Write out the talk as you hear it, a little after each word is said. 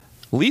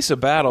Lisa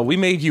Battle, we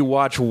made you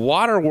watch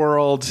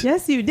Waterworld.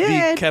 Yes, you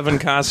did. The Kevin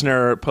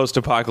Costner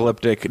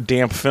post-apocalyptic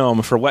damp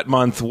film for Wet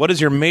Month. What is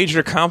your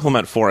major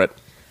compliment for it?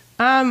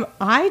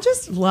 I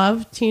just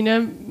love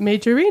Tina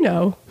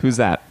Majorino. Who's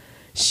that?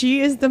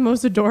 She is the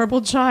most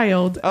adorable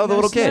child. Oh, the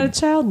little she's kid. Not a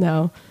child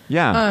now.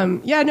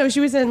 Yeah. She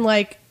was in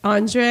like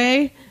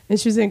Andre, and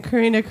she was in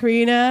Karina.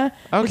 Okay.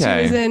 And she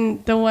was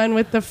in the one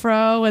with the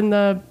fro and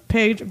the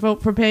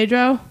vote for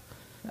Pedro.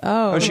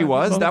 Oh, she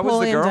was? That was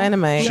the Napoleon girl?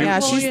 Dynamite. She- Yeah,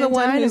 she's the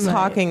one who's Dynamite.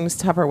 hawking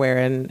Tupperware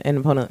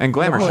and Glamour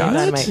Napoleon shots.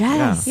 Dynamite.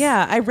 Yes.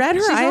 Yeah, I read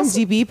her She's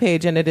IMDb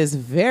page, and it is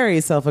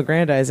very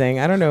self-aggrandizing.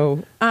 I don't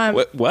know.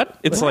 What?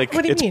 It's like,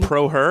 what do you it's mean?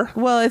 pro her?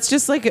 Well, it's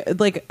just like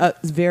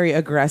very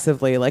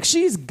aggressively, like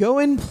she's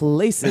going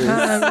places.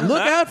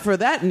 Look out for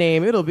that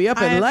name; it'll be up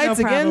I in have no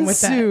lights problem again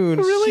with that. soon.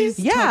 Really? She's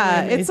Yeah,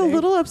 totally it's a amazing.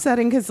 little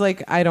upsetting because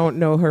like I don't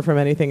know her from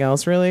anything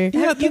else, really.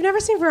 Yeah, you've never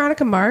seen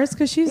Veronica Mars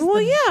because she's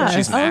Well, yeah.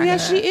 She's Oh, back. yeah,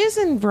 she is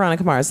in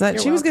Veronica Mars.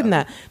 She was good in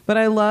that. But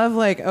I love,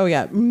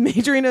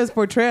 Majorino's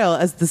portrayal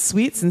as the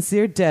sweet,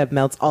 sincere Deb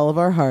melts all of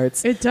our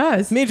hearts. It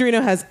does.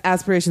 Majorino has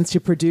aspirations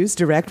to produce,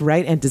 direct,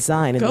 write, and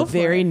design in Go the for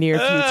very it. near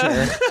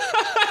future.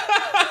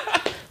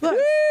 Look,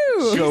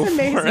 Go she's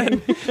for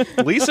amazing.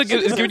 it. Lisa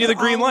is giving you the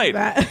green light.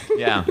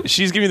 Yeah.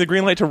 She's giving you the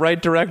green light to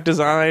write, direct,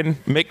 design,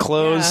 make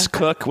clothes,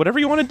 cook, whatever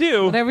you want to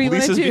do. Whatever you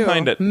want to Lisa's do.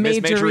 behind it. Miss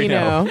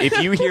Majorino.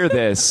 If you hear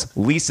this,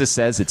 Lisa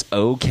says it's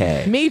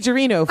okay.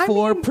 Majorino I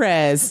for mean-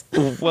 Prez.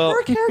 Well,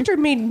 Her character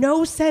made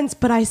no sense,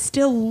 but I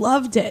still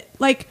loved it.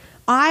 Like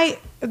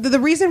the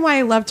reason why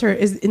I loved her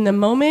is in the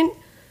moment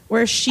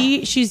where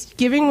she's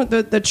giving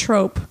the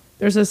trope.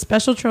 There's a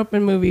special trope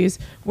in movies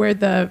where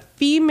the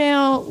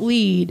female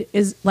lead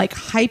is like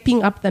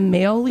hyping up the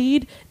male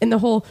lead in the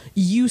whole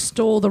 "you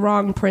stole the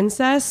wrong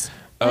princess."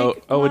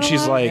 and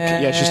she's like,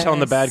 she's telling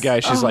the bad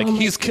guy, she's like,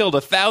 he's killed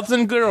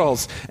 1,000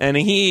 girls, and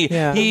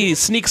he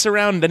sneaks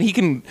around, and he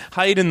can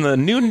hide in the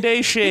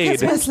noonday shade.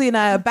 Because Wesley and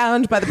I are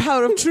bound by the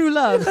power of true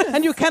love,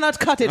 and you cannot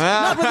cut it,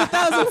 not with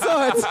 1,000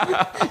 swords.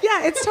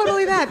 Yeah, it's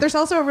totally that. There's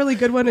also a really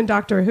good one in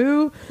Doctor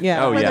Who.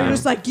 Yeah. Oh, where yeah. they're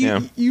just like,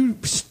 you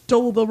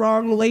stole the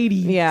wrong lady,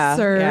 Yeah,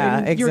 sir. yeah,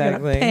 and you're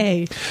exactly. gonna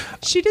pay.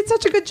 She did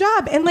such a good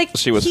job, and like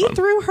She was he fun.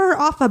 threw her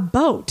off a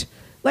boat.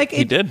 Like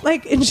He did.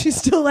 Like, and she's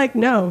still like,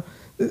 no.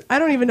 I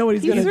don't even know what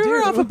he's He going to do. threw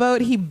her off a boat.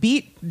 He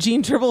beat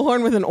Jean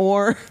Tripplehorn with an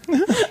oar.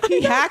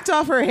 He hacked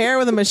off her hair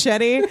with a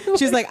machete.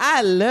 She's like,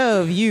 I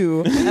love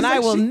you, and I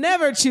will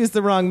never choose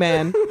the wrong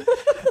man.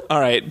 All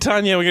right,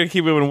 Tanya, we're going to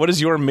keep moving. What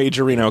is your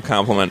Majorino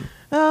compliment?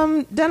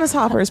 Dennis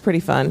Hopper is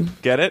pretty fun.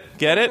 Get it?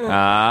 Get it? You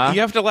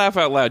have to laugh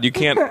out loud. You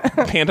can't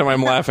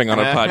pantomime laughing on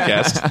a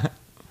podcast.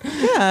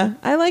 Yeah,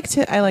 I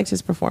liked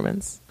his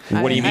performance.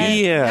 What do you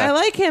mean? I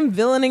like him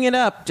villaining it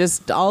up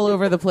just all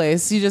over the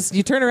place.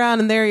 You turn around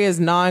and there he is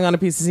gnawing on a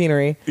piece of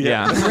scenery.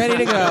 Yeah. Ready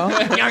to go.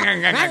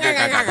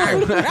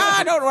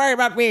 Don't worry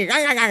about me.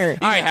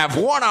 I have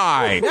one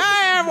eye.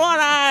 I have one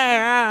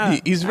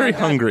eye. He's very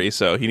hungry,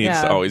 so he needs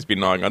to always be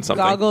gnawing on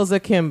something. Goggles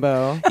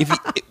akimbo.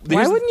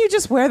 Why wouldn't you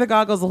just wear the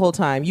goggles the whole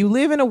time? You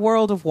live in a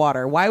world of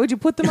water. Why would you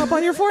put them up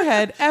on your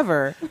forehead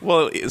ever?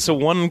 Well, so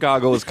one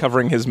goggle is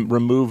covering his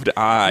removed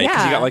eye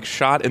because he Yeah. got like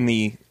shot in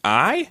the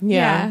eye.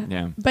 Yeah.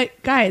 Yeah. But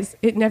guys,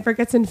 it never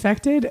gets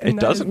infected. And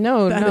It doesn't?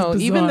 No. that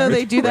is Even though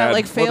they do that Rad.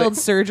 like Well, failed they-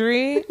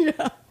 surgery,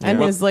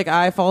 and his like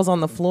eye falls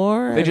on the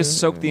floor. They just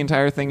soaked the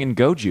entire thing in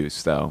go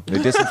juice, though.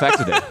 They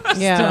disinfected it.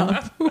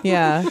 yeah,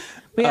 yeah.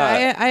 But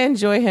yeah, I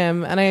enjoy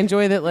him, and I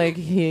enjoy that like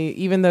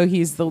even though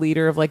he's the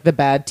leader of like the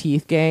bad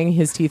teeth gang,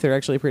 his teeth are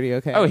actually pretty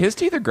okay. Oh, his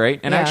teeth are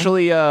great. And Yeah.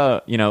 actually,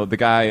 the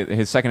guy,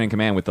 his second in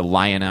command with the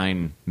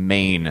leonine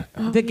mane.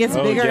 that gets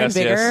bigger and yes,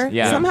 bigger. yes.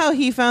 Yeah. Somehow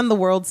he found the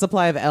world's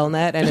supply of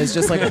Elnet and is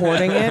just like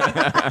hoarding it.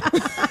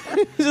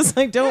 Just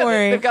like, don't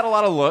worry. They've got a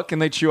lot of look,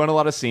 and they chew on a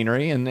lot of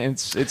scenery, and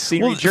it's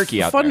scenery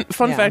jerky out there.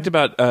 Fun Yeah. fact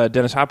about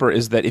Dennis Hopper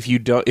is that if he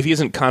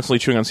isn't constantly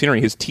chewing on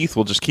scenery, his teeth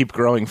will just keep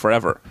growing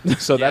forever.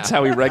 So that's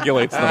how he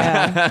regulates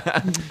them.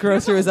 Grow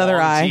through his other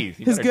Long eye. teeth.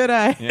 You His better- good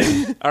eye.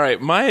 Yeah. All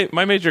right, my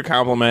major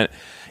compliment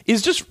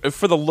is just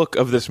for the look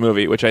of this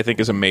movie, which I think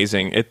is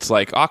amazing. It's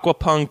like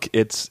aquapunk.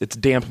 It's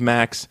Damp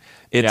Max.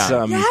 It's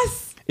Yeah.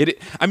 Yes. It's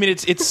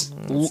It's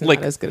like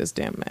not as good as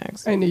Damn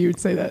Max. I knew you'd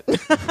say that.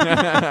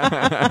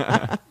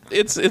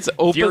 it's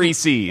open. Fury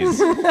Seas.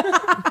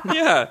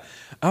 Yeah.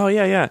 Oh,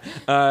 yeah.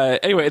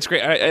 Anyway, it's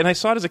great. And I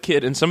saw it as a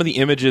kid, and some of the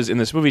images in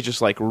this movie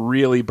just, like,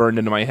 really burned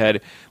into my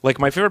head. Like,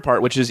 my favorite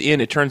part, which is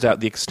it turns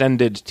out, the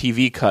extended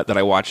TV cut that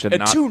I watched, and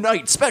A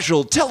two-night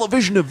special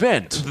television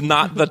event.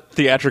 not the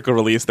theatrical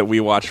release that we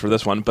watched for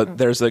this one, but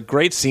there's a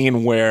great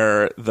scene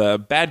where the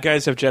bad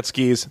guys have jet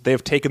skis,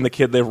 they've taken the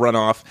kid, they've run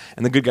off,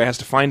 and the good guy has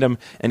to find him,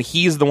 and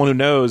he's the one who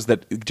knows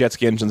that jet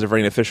ski engines are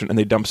very inefficient, and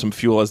they dump some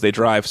fuel as they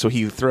drive, so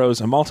he throws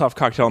a Molotov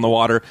cocktail in the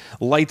water,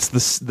 lights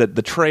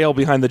the trail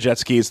behind the jet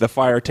skis, the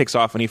fire takes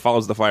off, and he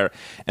follows the fire.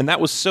 And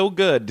that was so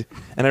good,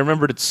 and I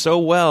remembered it so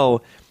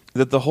well.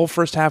 that the whole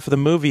first half of the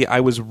movie, I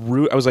was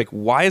like,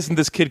 why isn't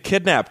this kid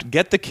kidnapped?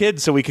 Get the kid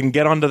so we can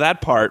get onto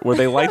that part where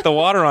they light the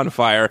water on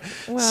fire.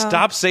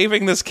 Stop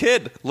saving this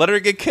kid. Let her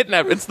get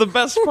kidnapped. It's the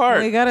best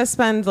part. We got to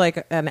spend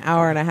like an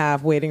hour and a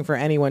half waiting for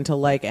anyone to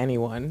like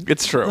anyone.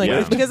 It's true.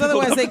 Like, because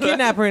otherwise they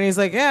kidnap her and he's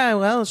like, yeah,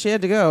 well, she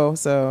had to go.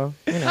 So,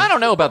 I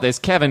don't know about this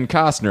Kevin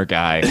Costner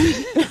guy.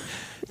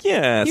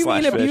 Yeah, you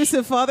slash mean fish.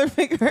 abusive father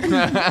figure?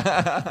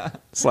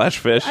 Slash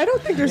fish. I don't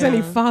think there's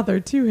any father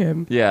to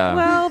him. Yeah.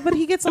 Well, but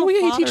he gets all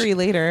he fathery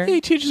later. He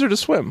teaches her to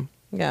swim.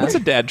 Yeah. That's a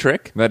dad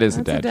trick. That is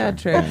That's a dad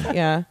trick.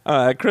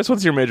 Yeah. Chris,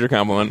 what's your major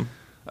compliment?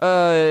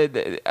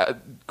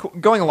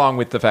 Going along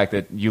with the fact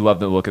that you love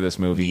the look of this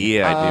movie.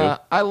 Yeah, I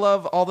do. I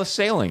love all the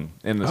sailing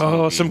in this movie.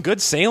 Oh, some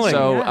good sailing.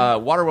 So,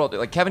 Waterworld,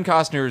 like Kevin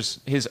Costner's,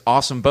 his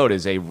awesome boat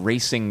is a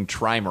racing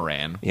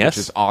trimaran, Yes. which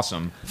is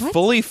awesome.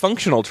 Fully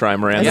functional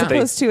trimaran. As Yeah.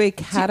 opposed to a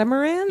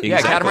catamaran? Yeah,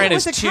 Exactly. catamaran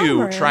is What's a 2,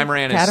 catamaran?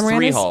 trimaran is Catamaran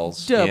 3 is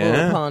hulls. double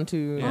Yeah.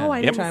 pontoon. Oh, I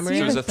Yep. didn't So see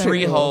it was the a third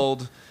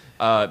 3-hulled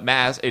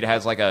mast. It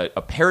has like a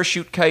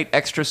parachute kite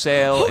extra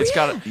sail. It's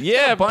got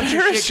a bunch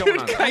of shit going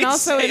on. parachute kite. And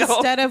also, sail.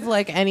 instead of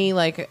like any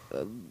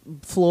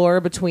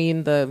floor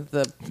between the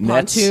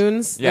Nets.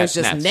 pontoons, Yeah, there's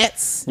just nets.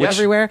 nets Which-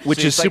 everywhere.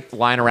 which So is it's like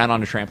lying around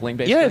on a trampoline,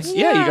 basically.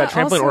 Yeah, you got Yeah,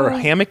 trampoline or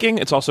also- hammocking.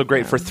 It's also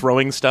great for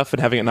throwing stuff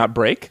and having it not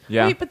break.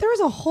 Yeah. Wait, but there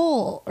was a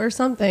hole or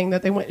something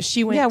that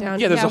she went down.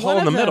 Yeah, there's Yeah, a hole one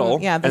in the of them- middle,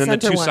 yeah, the and then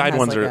the center two one side has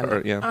ones like are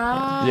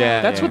a-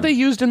 Yeah, That's what they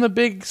used in the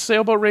big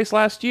sailboat race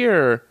last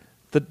year.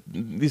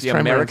 These The trimarans.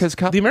 America's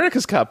Cup? The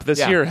America's Cup this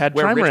year had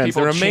Where rich trimarans.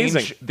 people They're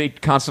amazing. They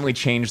constantly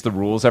change the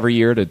rules every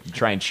year to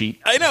try and cheat.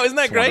 I know, isn't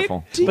that It's great?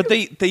 wonderful. But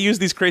they use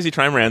these crazy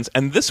trimarans,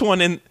 and this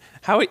one in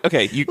how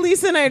okay you.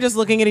 Lisa and I are just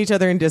looking at each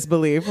other in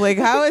disbelief. Like,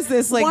 how is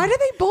this like? Why do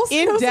they both know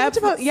so much in-depth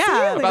about Yeah,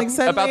 sailing? like About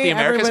suddenly the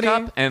America's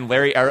everybody- Cup and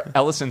Larry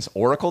Ellison's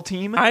Oracle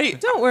team.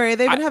 Don't worry,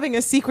 they've been having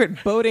a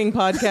secret boating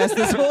podcast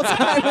this whole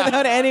time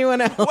without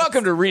anyone else.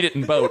 Welcome to Read It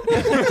and Boat.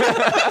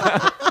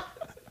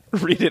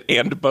 Read it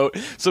and boat.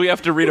 So we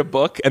have to read a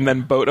book and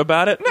then boat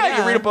about it. Yeah,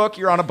 you read a book,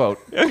 you're on a boat.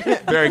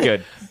 Very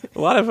good. A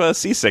lot of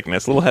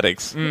seasickness, little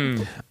headaches.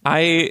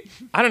 I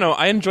don't know.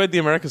 I enjoyed the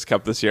America's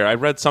Cup this year. I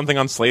read something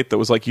on Slate that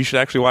was like, you should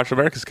actually watch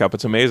America's Cup.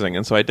 It's amazing,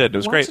 and so I did. It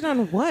was Watch great. it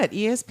on what?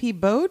 ESP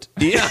Boat?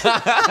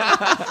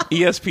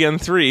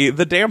 ESPN3,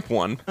 the damp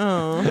one.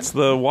 Oh, it's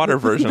the water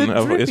version The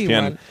of drippy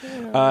ESPN.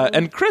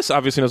 And Chris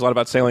obviously knows a lot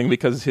about sailing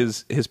because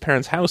his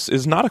parents' house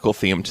is nautical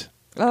themed.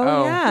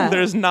 Oh, yeah.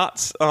 There's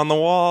knots on the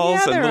walls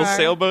Yeah, and there little are.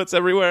 sailboats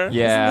everywhere.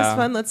 Yeah. Isn't this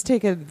fun? Let's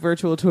take a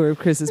virtual tour of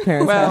Chris's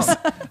parents' house.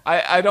 Well,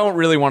 I don't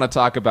really want to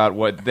talk about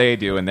what they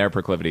do and their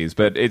proclivities,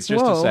 but it's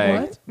just to Whoa, say.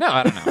 what? No,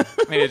 I don't know.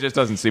 I mean, it just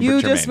doesn't seem You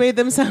germane. just made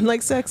them sound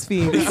like sex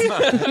fiends.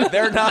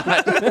 They're not.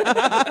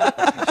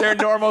 They're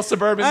normal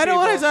suburban I don't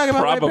want to talk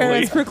about Probably. my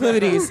parents'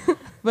 proclivities.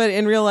 But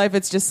in real life,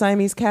 it's just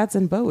Siamese cats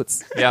and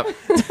boats. Yep.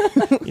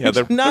 Yeah,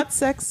 they're, Not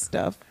sex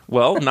stuff.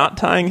 well, knot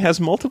tying has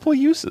multiple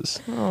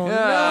uses.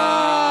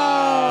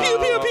 Yeah. Pew,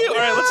 pew, pew. All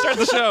right, let's start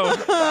the show.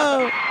 Splish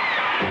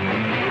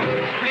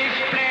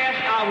splash,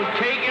 I was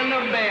taking a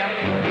bath.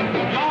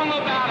 Long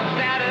about a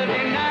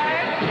Saturday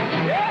night.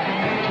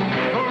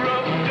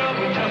 Rubbed up,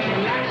 just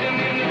relaxing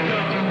in the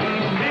tub.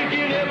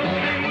 Thinking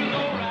everything was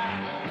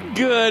alright.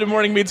 Good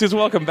morning, Meat Suits.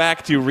 Welcome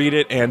back to Read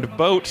It and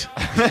Boat.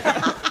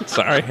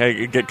 Sorry,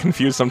 I get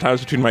confused sometimes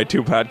between my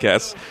two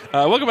podcasts.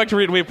 Welcome back to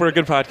Read It and Weep. We're a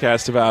good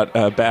podcast about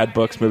bad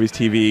books, movies,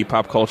 TV,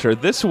 pop culture.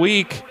 This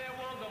week...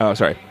 Oh,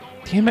 sorry.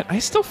 Damn it, I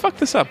still fucked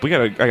this up.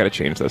 I gotta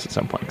change this at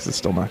some point because it's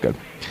still not good.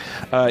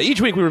 Each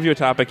week we review a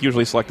topic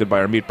usually selected by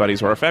our meat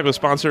buddies or our fabulous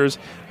sponsors.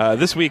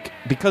 This week,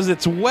 because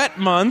it's wet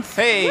month...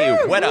 Hey,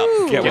 wet up.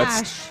 Woo! Get wet,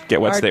 Gosh.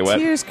 get wet, Our stay wet.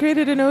 tears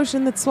created an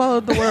ocean that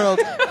swallowed the world.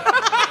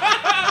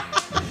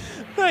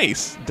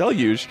 Nice.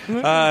 Deluge.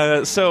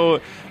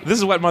 So this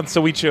is Wet Month,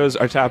 so we chose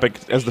our topic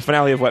as the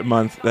finale of Wet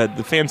Month. That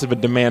the fans have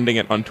been demanding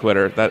it on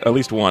Twitter, that at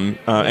least one,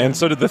 and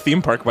so did the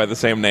theme park by the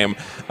same name.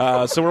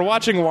 So we're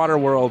watching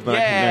Waterworld,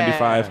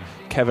 1995.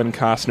 Kevin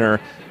Costner,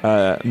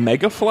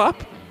 mega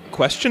flop?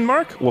 Question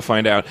mark? We'll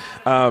find out.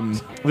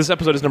 This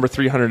episode is number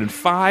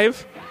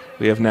 305.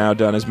 We have now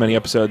done as many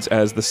episodes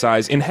as the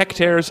size in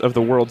hectares of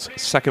the world's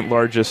second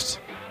largest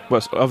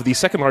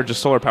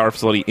solar power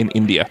facility in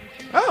India.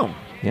 Oh.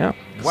 Yeah.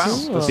 Wow.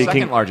 Cool. The Speaking-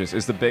 second largest.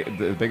 Is the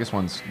biggest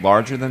one's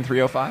larger than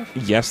 305?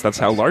 Yes, that's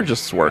how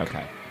largests work.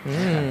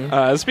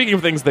 Okay. Speaking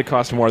of things that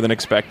cost more than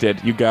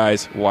expected, you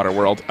guys,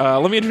 Waterworld.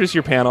 Let me introduce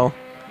your panel.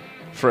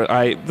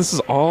 This is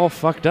all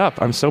fucked up.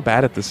 I'm so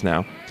bad at this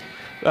now.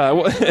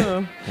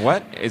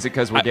 What? Is it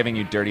because we're giving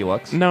you dirty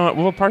looks? No,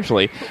 well,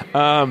 partially.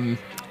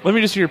 Let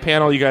me just do your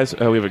panel, you guys.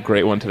 We have a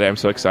great one today. I'm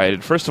so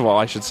excited. First of all,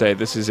 I should say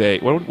this is a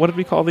what did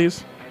we call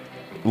these?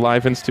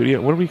 Live in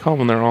studio. What do we call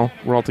them when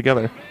we're all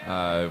together?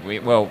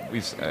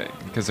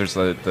 Because there's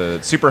the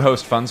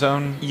Superhost Fun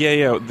Zone.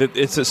 Yeah.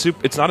 It's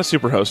not a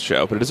Superhost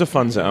show, but it is a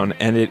fun zone,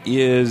 and it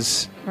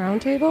is.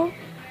 Round table?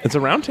 It's a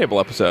roundtable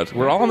episode.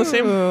 We're all on the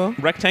same Ooh.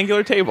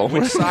 rectangular table.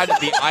 Which side of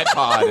the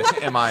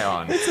iPod am I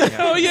on?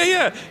 Oh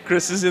yeah.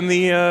 Chris is in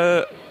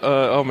the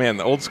Oh man,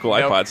 the old school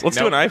Nope. iPods. Let's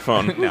do an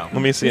iPhone. No.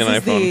 Let me see an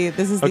iPhone.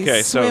 This is the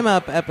Okay, so swim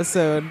up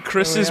episode.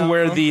 Chris is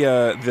where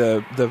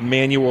the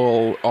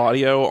manual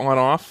audio on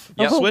off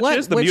Yep.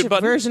 switches. The which mute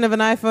button. version of an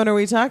iPhone are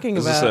we talking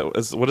Is about?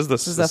 this what is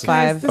this? This is a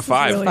 5. This is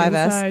 5. really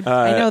 5S. inside.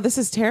 I know, this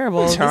is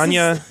terrible.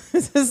 Tanya-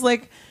 This is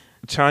like...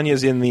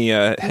 Tanya's in the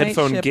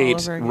headphone ship gate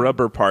all over again.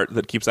 rubber part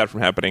that keeps that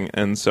from happening,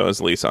 and so is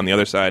Lisa on the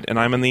other side, and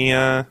I'm in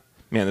the.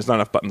 Man, there's not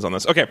enough buttons on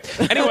this. Okay.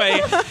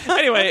 Anyway,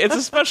 it's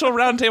a special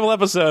roundtable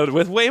episode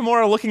with way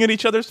more looking at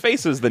each other's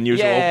faces than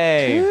usual.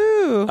 Yay!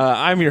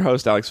 I'm your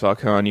host, Alex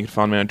Falcone. You can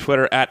follow me on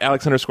Twitter at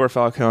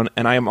Alex_Falcone,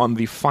 and I am on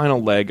the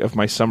final leg of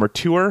my summer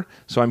tour,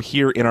 so I'm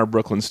here in our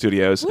Brooklyn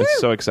studios. It's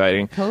so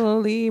exciting.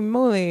 Holy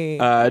moly.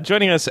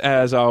 Joining us,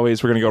 as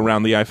always, we're going to go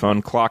around the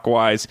iPhone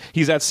clockwise.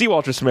 He's at C.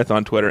 Walter Smith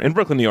on Twitter. In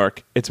Brooklyn, New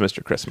York, it's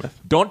Mr. Chris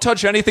Smith. Don't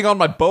touch anything on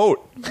my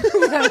boat.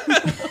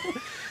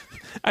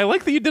 I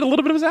like that you did a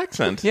little bit of his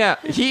accent. Yeah,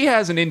 he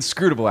has an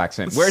inscrutable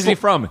accent. Where's he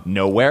from?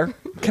 Nowhere.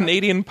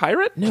 Canadian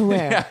pirate?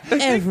 Nowhere.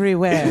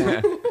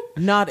 Everywhere.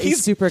 Not a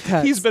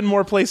supercut. He's been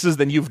more places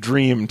than you've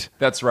dreamed.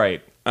 That's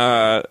right.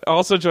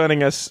 Also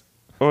joining us...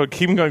 Oh,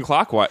 keep him going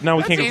clockwise. No,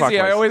 we That's can't go easy.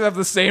 clockwise. I always have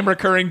the same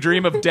recurring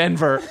dream of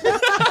Denver.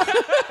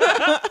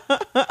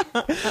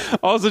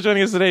 Also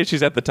joining us today,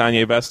 she's at the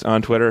Tanya Best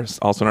on Twitter.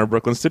 Also in our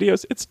Brooklyn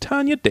studios, it's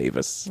Tanya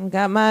Davis.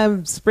 Got my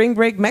spring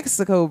break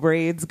Mexico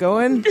braids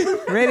going.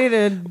 Ready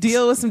to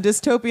deal with some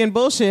dystopian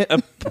bullshit.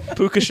 A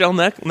puka shell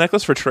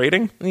necklace for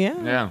trading?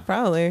 Yeah,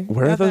 probably.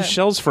 Where are Got those that.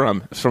 shells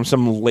from? From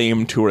some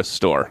lame tourist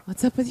store.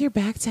 What's up with your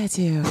back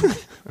tattoo?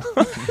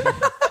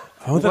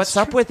 Oh, What's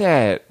up with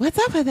that? What's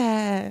up with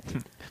that?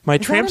 My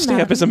that tramp a stamp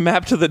mountain? is a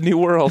map to the new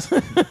world. Is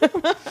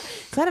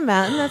that a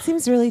mountain? That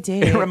seems really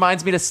deep. It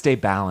reminds me to stay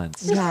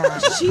balanced. Yeah.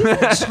 She's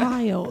a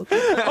child.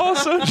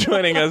 Also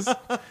joining us.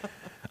 All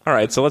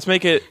right, so let's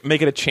make it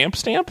a champ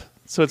stamp.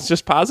 So it's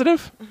just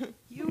positive.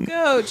 You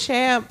go,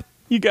 champ.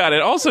 You got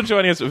it. Also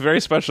joining us, a very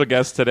special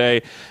guest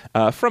today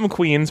from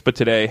Queens, but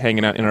today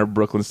hanging out in our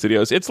Brooklyn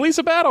studios. It's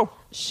Lisa Battle.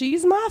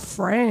 She's my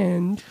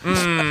friend.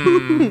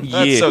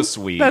 That's so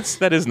sweet.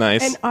 That is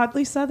nice. And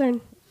oddly Southern.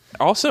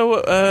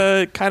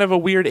 Also, kind of a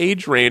weird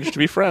age range to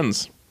be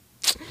friends.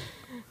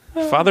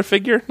 Father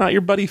figure, not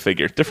your buddy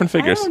figure. Different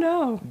figures. I don't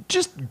know.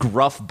 Just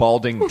gruff,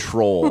 balding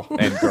troll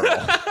and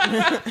girl.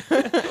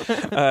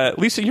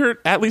 Lisa, you're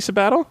at Lisa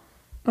Battle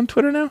on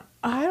Twitter now?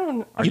 I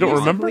don't. You don't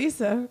remember?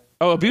 Lisa.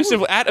 Oh,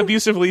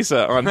 abusive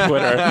Lisa on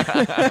Twitter.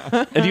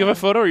 And do you have a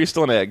photo or are you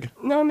still an egg?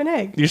 No, I'm an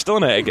egg. You're still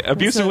an egg.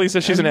 Abusive Lisa,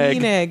 she's an egg.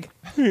 Mean egg.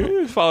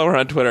 Follow her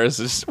on Twitter.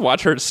 Just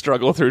watch her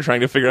struggle through trying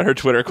to figure out her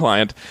Twitter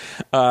client.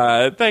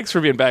 Thanks for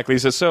being back,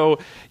 Lisa. So,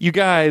 you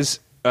guys,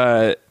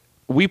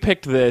 we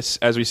picked this,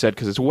 as we said,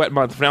 because it's Wet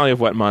Month, finale of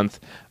Wet Month,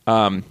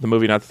 the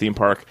movie, not the theme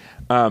park.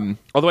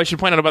 Although I should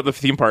point out about the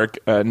theme park,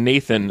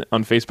 Nathan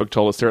on Facebook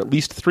told us there are at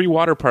least 3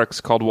 water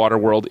parks called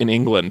Waterworld in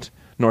England.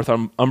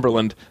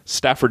 Northumberland,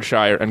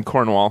 Staffordshire, and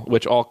Cornwall,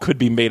 which all could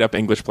be made-up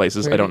English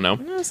places. I don't know.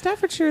 No,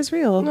 Staffordshire is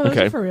real. No, those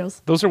Okay. are for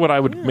reals. Those are what I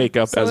would make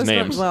up So as is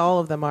names. Well, all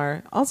of them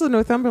are. Also,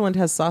 Northumberland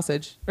has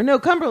sausage. Or no,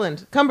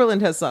 Cumberland.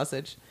 Cumberland has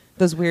sausage.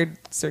 Those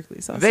weird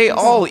circly sausages. They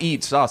all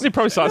eat sausage. They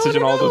probably sausage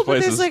in all those but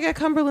places. there's like a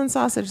Cumberland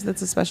sausage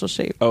that's a special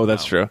shape. Oh,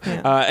 that's true.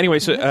 Yeah. Anyway,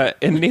 so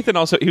and Nathan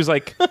also, he was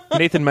like,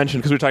 Nathan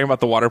mentioned, because we were talking about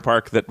the water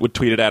park that would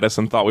tweeted at us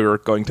and thought we were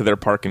going to their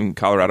park in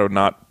Colorado,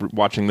 not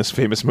watching this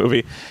famous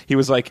movie. He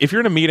was like, if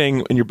you're in a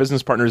meeting and your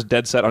business partner is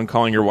dead set on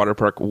calling your water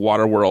park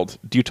Waterworld,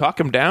 do you talk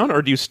him down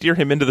or do you steer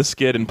him into the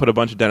skid and put a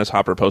bunch of Dennis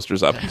Hopper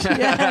posters up?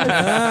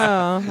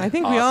 Oh, I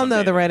think we all Awesome, know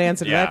the David. right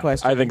answer to Yeah. that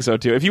question. I think so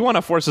too. If you want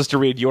to force us to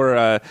read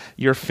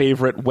your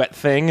favorite wet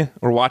thing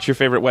or watch your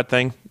favorite wet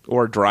thing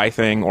or dry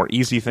thing or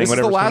easy thing, This is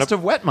whatever. the last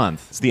of Wet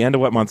Month. It's the end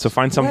of Wet Month, so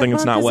find something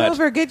that's not Month is wet.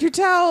 over. Get your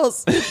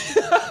towels.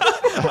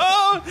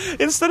 Oh,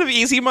 instead of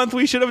Easy Month,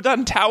 we should have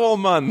done Towel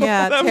Month.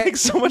 Yeah, that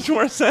makes so much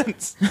more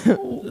sense.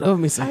 Love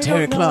me some I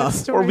terry don't know what cloth.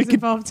 stories Or we could-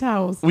 involve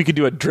towels. We could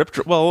do a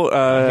drip. Well,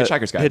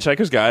 Hitchhiker's Guide.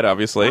 Hitchhiker's Guide,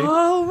 obviously.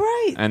 Oh,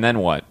 right. And then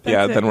what?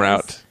 Yeah, That's then it, we're guys.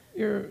 out.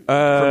 You're,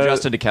 From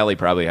Justin to Kelly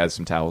probably has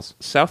some towels.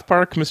 South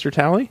Park, Mr.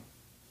 Tally.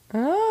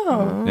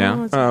 oh. Yeah.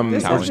 This Towel.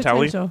 has Towel.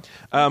 potential.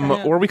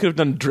 Or we could have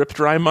done Drip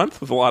Dry Month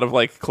with a lot of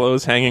like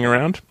clothes hanging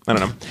around. I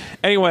don't know.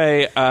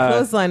 Anyway,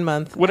 Clothesline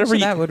month. whatever Actually,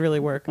 you- that would really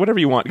work. whatever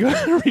you want, go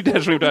to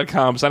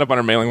read-weave.com. Sign up on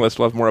our mailing list.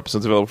 We'll have more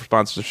episodes available for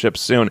sponsorships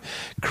soon.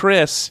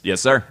 Chris,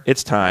 Yes, sir.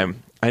 it's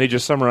time. I need you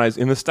to summarize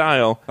in the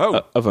style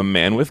of a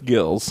man with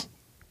gills.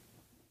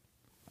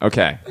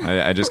 Okay.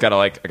 I just gotta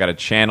I gotta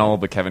channel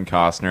the Kevin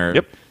Costner.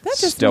 Yep. That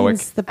just stoic.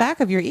 means the back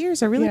of your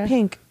ears are really Yeah.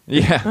 pink.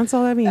 Yeah. That's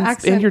all that means.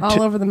 Accent your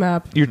all over the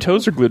map. Your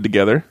toes are glued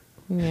together.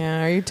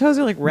 Yeah, your toes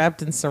are like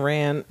wrapped in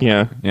saran.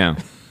 Yeah. Yeah.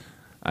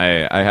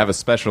 I have a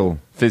special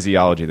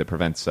physiology that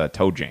prevents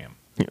toe jam.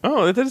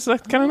 Oh, that's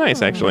kind of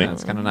nice, actually. Yeah,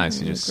 it's kind of nice.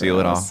 You just seal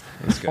it off.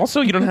 It's good.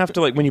 Also, you don't have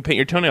to, like, when you paint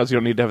your toenails, you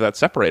don't need to have that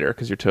separator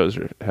because your toes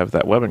have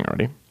that webbing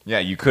already. Yeah,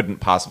 you couldn't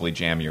possibly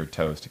jam your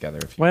toes together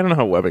if you. Well, I don't know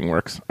how webbing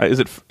works. Is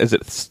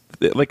it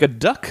like a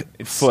duck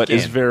foot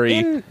is skin.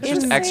 very.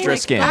 Just extra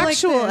skin. Actual Like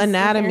this with your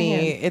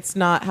anatomy, hand. it's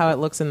not how it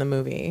looks in the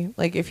movie.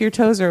 Like if your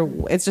toes are,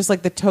 it's just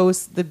like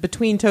the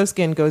between toe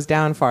skin goes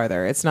down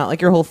farther. It's not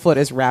like your whole foot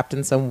is wrapped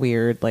in some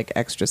weird like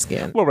extra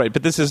skin. Well, right,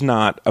 but this is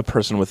not a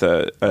person with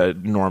a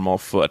normal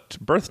foot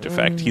birth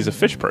defect. He's a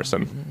fish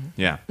person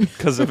Yeah.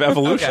 because of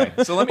evolution.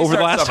 Okay, so let me Over the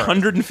start last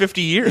summarizing.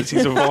 150 years,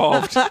 he's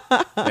evolved.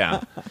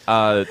 Yeah.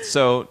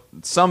 So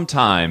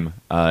sometime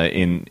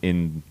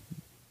in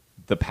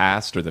the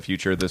past or the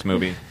future of this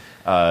movie,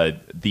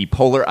 the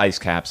polar ice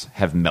caps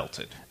have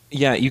melted.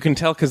 Yeah, you can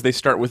tell because they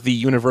start with the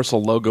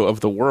universal logo of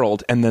the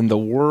world, and then the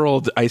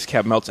world ice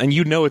cap melts, and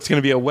you know it's going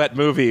to be a wet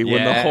movie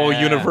when the whole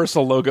Yeah.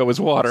 universal logo is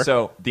water.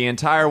 So the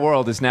entire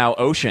world is now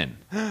ocean.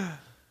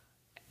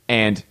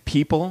 And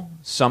people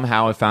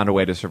somehow have found a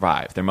way to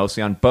survive. They're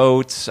mostly on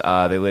boats.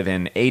 They live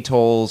in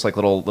atolls, like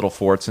little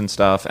forts and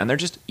stuff, and they're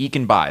just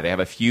eking by. They have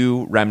a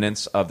few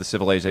remnants of the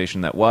civilization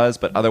that was,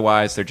 but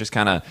otherwise they're just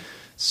kind of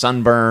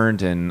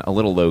sunburned and a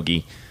little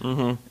logy.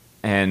 Mm-hmm.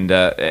 And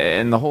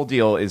the whole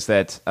deal is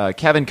that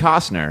Kevin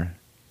Costner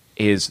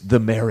is the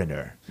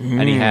mariner,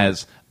 and he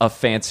has a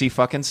fancy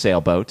fucking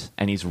sailboat,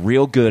 and he's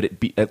real good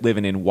at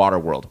living in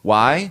Waterworld.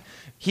 Why?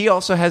 He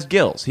also has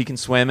gills. He can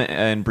swim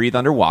and breathe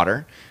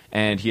underwater,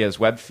 and he has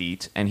webbed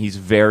feet, and he's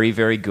very,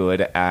 very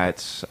good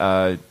at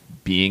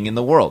being in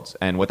the world.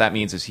 And what that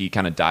means is he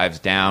kind of dives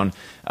down,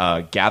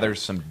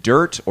 gathers some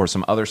dirt or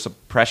some other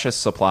precious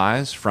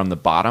supplies from the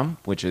bottom,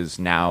 which is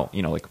now,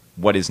 like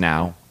what is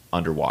now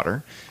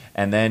underwater,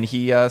 and then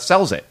he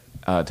sells it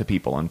to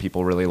people, and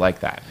people really like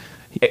that.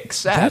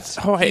 Except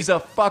he's a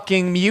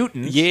fucking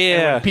mutant. Yeah.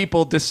 And when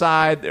people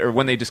decide, or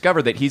when they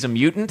discover that he's a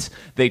mutant,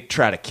 they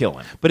try to kill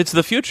him. But it's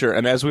the future,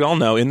 and as we all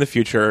know, in the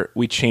future,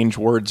 we change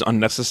words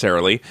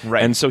unnecessarily.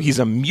 Right. And so he's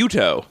a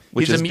muto,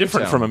 which He's is a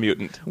different muto. from a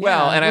mutant.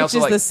 Well, and I which also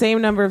is like, the same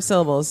number of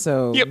syllables,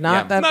 so Yep. not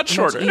Yeah. that Not much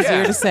shorter. easier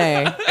Yeah. to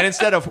say. and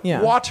instead of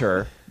Yeah.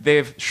 water,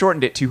 they've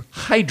shortened it to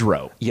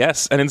hydro.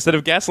 Yes, and instead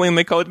of gasoline,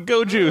 they call it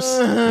go juice.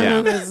 Yeah.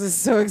 This is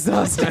so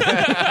exhausting.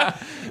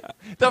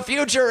 The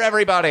future,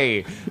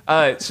 everybody.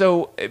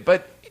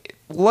 But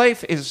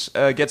life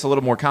gets a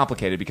little more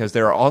complicated because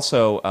there are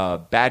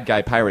also bad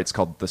guy pirates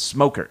called the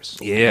Smokers.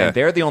 Yeah. And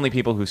they're the only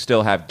people who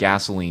still have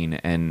gasoline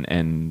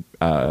and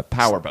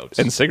power boats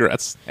And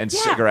cigarettes. and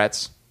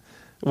cigarettes.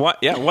 What?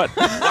 Yeah, what?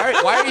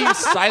 Why are you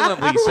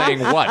silently saying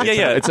what? Yeah,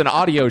 yeah. It's an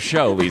audio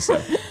show,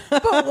 Lisa.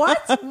 But what?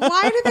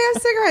 Why do they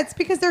have cigarettes?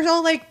 Because they're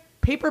all like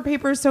paper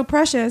is so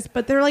precious,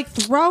 but they're like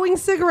throwing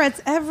cigarettes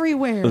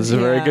everywhere. This is a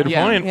very Yeah. good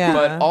Yeah, point. Yeah.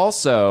 but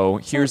also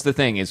here's the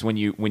thing: is when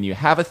you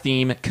have a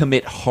theme,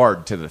 commit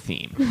hard to the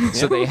theme.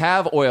 So they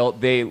have oil.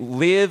 They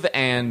live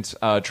and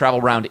travel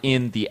around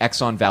in the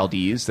Exxon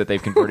Valdez that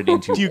they've converted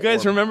into. Do you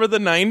guys remember the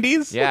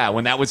 90s? Yeah,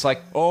 when that was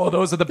like, oh,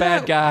 those are the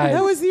bad guys.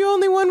 That was the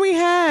only one we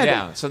had.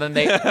 Yeah, so then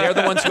they're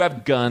the ones who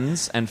have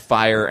guns and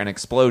fire and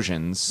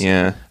explosions.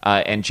 Yeah.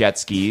 And jet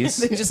skis.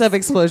 They just have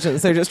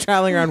explosions. They're just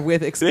traveling around with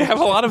They explosions. have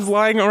a lot of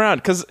lying around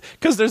because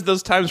there's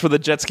those times where the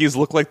jet skis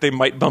look like they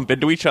might bump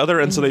into each other,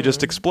 and so they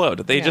just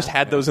explode. They just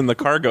had those in the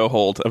cargo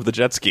hold of the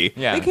jet ski.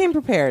 Yeah, They came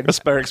prepared. A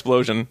spare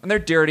explosion. and they're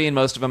dirty, and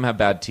most of them have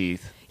bad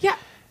teeth. Yeah.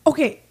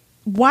 Okay.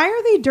 Why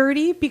are they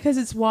dirty? Because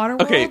it's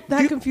Waterworld? Okay,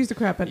 That confused the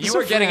crap out of me. You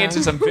are getting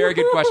into some very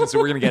good questions that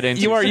we're going to get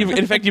into.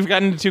 In fact, you've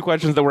gotten into two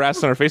questions that were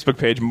asked on our Facebook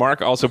page.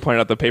 Mark also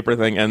pointed out the paper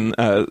thing, and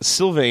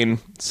Sylvain,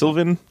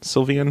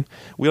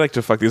 we like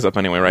to fuck these up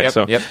anyway, right?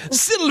 Yep.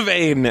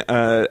 Sylvain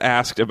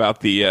asked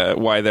about the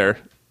why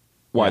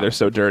they're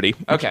so dirty.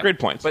 Okay, Great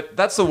points. But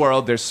that's the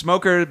world. There's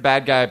smoker,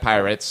 bad guy,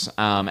 pirates,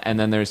 and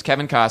then there's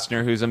Kevin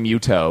Costner, who's a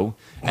muto,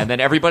 and then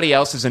everybody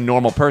else is a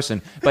normal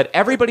person. But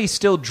everybody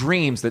still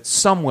dreams that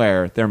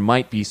somewhere there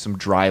might be some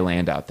dry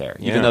land out there,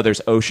 even Yeah. though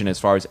there's ocean as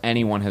far as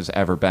anyone has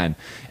ever been.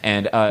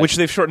 And which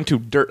they've shortened to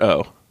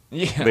Dirt-O.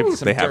 yeah, some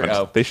They haven't.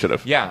 dirt-o. They should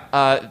have.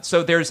 Yeah.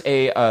 So there's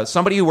a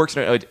somebody who works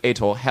at an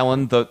atoll,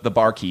 Helen, the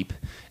barkeep,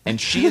 and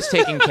she is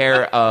taking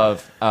care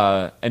of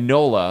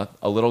Enola,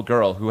 a little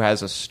girl who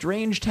has a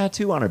strange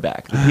tattoo on her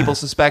back that people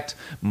suspect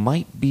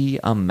might be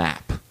a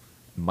map.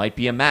 Might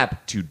be a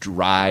map to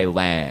dry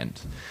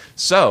land.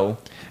 So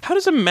How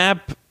does a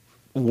map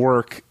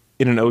work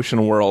in an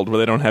ocean world where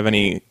they don't have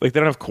any, like, they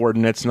don't have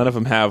coordinates, none of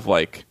them have,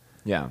 like,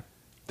 yeah,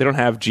 they don't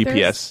have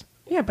GPS.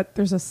 Yeah, but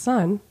there's a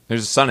sun.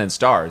 there's a sun and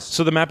stars.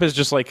 So the map is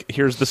just like,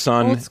 here's the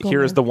sun, Old school,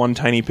 here is man. the one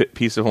tiny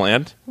piece of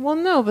land. Well,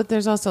 no, but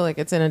there's also like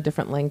it's in a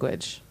different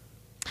language.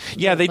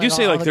 Yeah, they do Like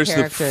say, all like, the there's the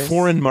characters.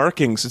 foreign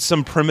markings. It's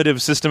some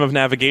primitive system of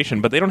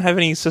navigation, but they don't have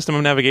any system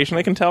of navigation,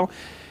 I can tell.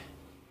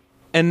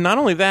 And not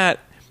only that,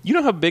 you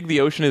know how big the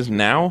ocean is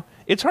now?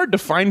 It's hard to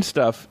find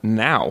stuff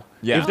now.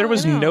 Yeah. If there Oh,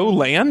 was I know. no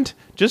land,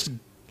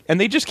 and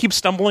they just keep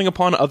stumbling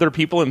upon other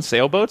people in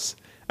sailboats,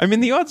 I mean,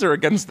 the odds are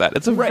against that.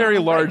 It's a very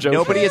large ocean.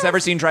 Nobody has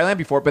ever seen dry land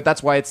before, but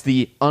that's why it's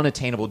the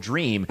unattainable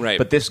dream. Right.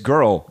 But this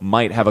girl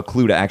might have a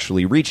clue to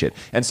actually reach it.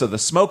 And so the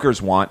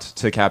smokers want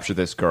to capture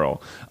this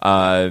girl.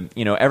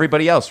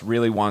 Everybody else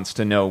really wants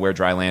to know where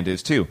dry land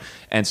is, too.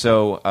 And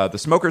so the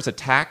smokers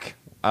attack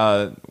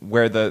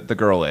where the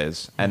girl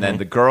is, and then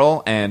the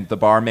girl and the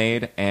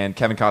barmaid and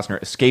Kevin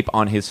Costner escape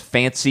on his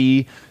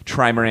fancy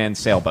trimaran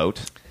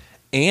sailboat.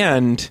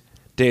 And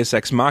Deus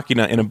Ex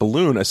Machina in a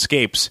balloon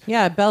escapes.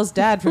 Yeah, Belle's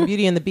dad from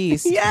Beauty and the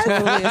Beast. Yes,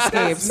 totally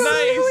escapes.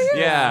 Nice.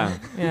 Yeah.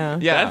 Yeah.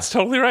 Yeah. That's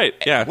totally right.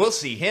 Yeah. We'll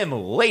see him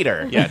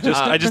later. Yeah,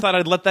 I just thought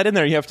I'd let that in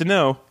there. You have to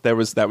know that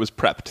was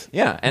prepped.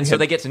 Yeah, and so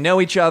they get to know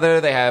each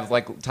other. They have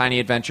like tiny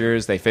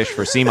adventures. They fish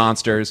for sea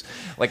monsters.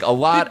 Like a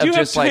lot They of do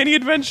just have like tiny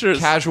adventures.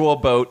 casual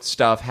boat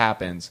stuff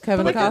happens.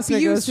 Kevin But, like,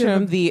 Costner goes abusive.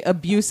 from the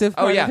abusive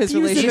part of his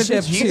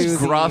relationship He's to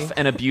gruff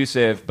and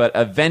abusive, but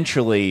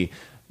eventually,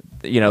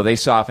 they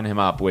soften him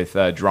up with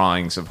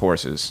drawings of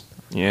horses.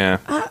 Yeah.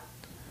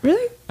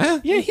 Really?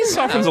 Yeah, he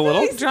softens a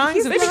little.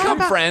 drawings of They become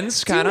About-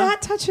 friends, Do kind of.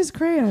 not touch his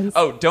crayons.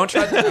 Oh, don't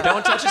touch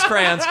his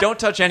crayons. Don't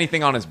touch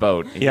anything on his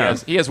boat. Yeah.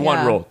 He has one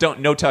Yeah. rule: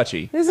 no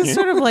touchy. This is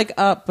sort of like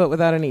Up, but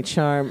without any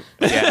charm.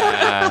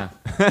 Yeah.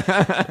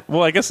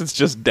 Well, I guess it's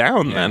just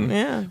down then.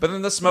 Yeah. But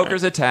then the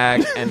smokers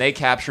attack and they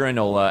capture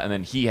Enola, and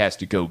then he has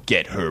to go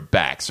get her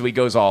back. So he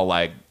goes all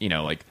like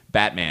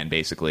Batman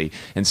basically,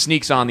 and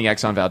sneaks on the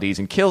Exxon Valdez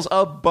and kills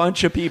a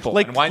bunch of people.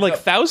 Like and winds up-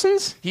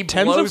 thousands? He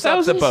Tens blows of up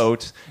thousands? the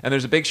boat, and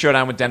there's a big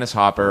showdown with Dennis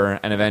Hopper,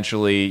 and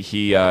eventually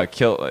he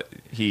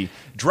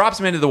drops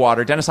him into the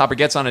water. Dennis Hopper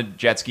gets on a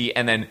jet ski,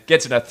 and then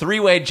gets in a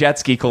 3-way jet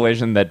ski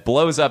collision that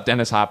blows up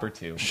Dennis Hopper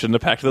too. Shouldn't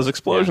have packed those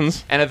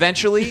explosions. And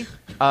eventually,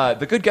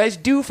 the good guys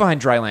do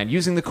find dry land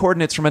using the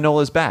coordinates from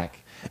Enola's back.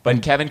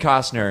 But Kevin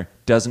Costner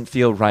doesn't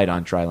feel right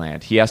on dry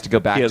land. He has to go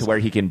back He has- to where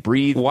he can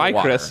breathe. Why, the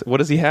water. Chris? What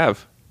does he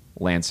have?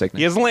 Land sickness.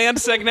 He has land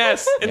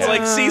sickness. It's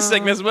like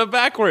seasickness, but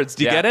backwards.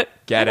 Do you get it?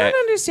 Get I it? don't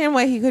understand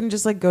why he couldn't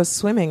just like go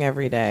swimming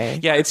every day.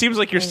 Yeah, it seems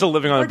like you're still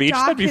living on Or a beach.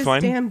 dock That'd be his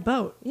fine. damn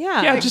boat.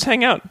 Yeah. Yeah, like, just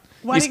hang out.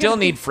 Why You do still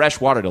gotta- need fresh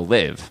water to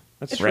live.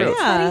 That's right. true.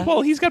 Yeah.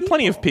 Well, he's got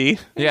plenty of pee.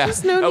 Yeah.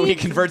 just no Oh, he need-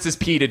 converts his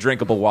pee to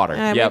drinkable water.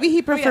 Yep. Maybe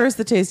he prefers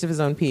the taste of his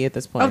own pee at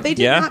this point. Oh, they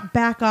did Yeah. not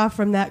back off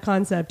from that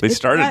concept. They It's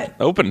started, that-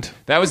 opened.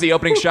 That was the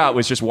opening shot.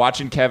 Was just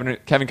watching Kevin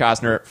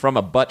Costner from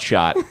a butt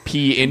shot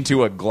pee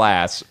into a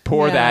glass,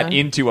 pour Yeah. that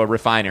into a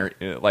refiner,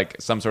 like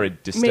some sort of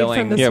made distilling.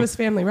 from the Yeah. Swiss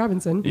Family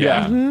Robinson.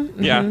 yeah,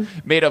 Yeah.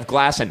 made of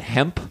glass and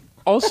hemp.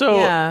 Also,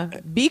 Yeah.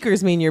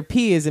 Beakers mean your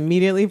pee is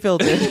immediately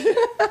filtered.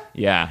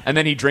 Yeah, and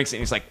then he drinks it,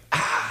 and he's like,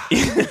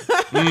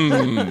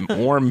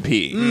 warm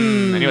pee.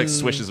 and he like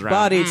swishes around.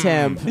 Body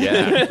temp.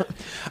 Yeah.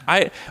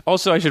 I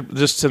should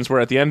just, since we're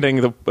at the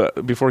ending,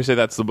 before we say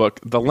that's the book,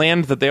 the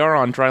land that they are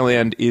on, dry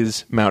land,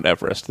 is Mount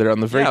Everest. They're on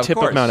the very tip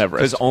of Mount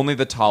Everest. because only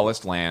the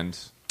tallest land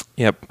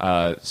Yep.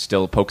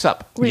 still pokes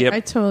up. Wait, Yep. I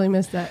totally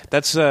missed that.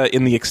 That's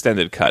in the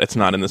extended cut. It's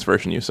not in this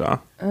version you saw.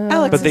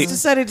 Alex But they- has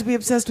decided to be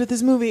obsessed with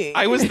this movie.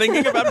 I was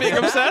thinking about being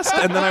obsessed,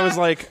 and then I was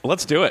like,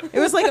 let's do it. It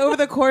was like over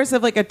the course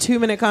of like a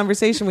 2-minute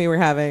conversation we were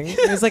having.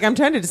 It was like, I'm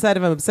trying to decide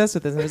if I'm obsessed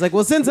with this. And it was like,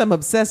 well, since I'm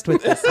obsessed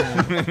with this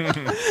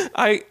now.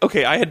 I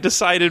had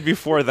decided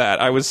before that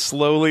I was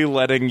slowly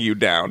letting you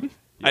down.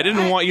 I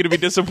didn't want you to be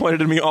disappointed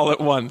in me all at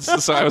once,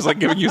 so I was like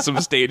giving you some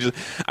stages.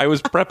 I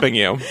was prepping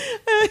you.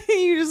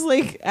 You just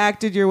like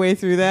acted your way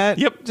through that.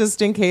 Yep.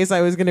 Just in case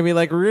I was going to be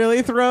like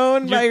really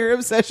thrown by your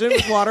obsession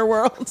with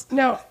Waterworld.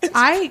 No,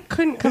 I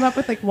couldn't come up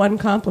with like one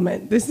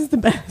compliment. This is the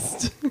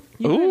best.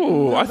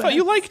 Ooh, I thought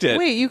you liked it.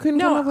 Wait, you couldn't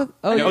No, come up with.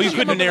 Oh, you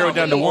couldn't narrow it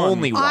down to one.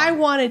 Only one. I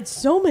wanted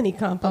so many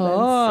compliments.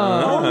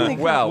 Only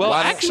well, Well,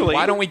 why actually-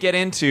 don't we get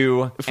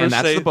into First and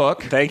that's say- the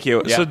book. Thank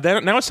you. Yeah. So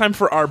then, now it's time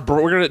for we're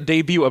going to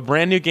debut a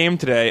brand new game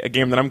today, a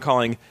game that I'm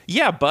calling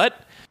Yeah, But.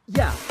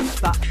 Yeah,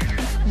 but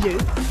no,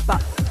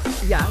 but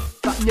yeah,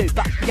 but no,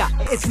 but yeah.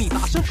 It's me,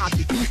 but I shouldn't have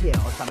to be here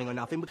or something or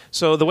nothing.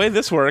 So the way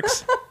this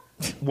works,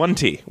 one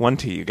T,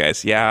 you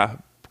guys. Yeah,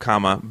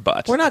 comma,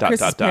 but. We're not dot,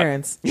 Chris's dot, dot.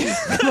 parents.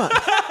 Come on.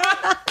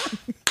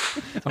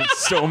 I'm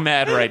so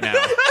mad right now.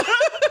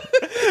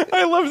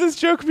 I love this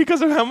joke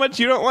because of how much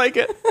you don't like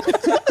it.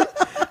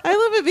 I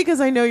love it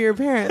because I know your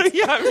parents.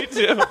 Yeah, me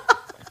too.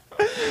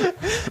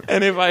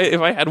 And if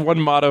I had one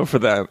motto for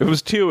them, if it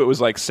was two, it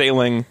was like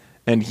sailing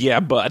and yeah,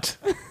 but.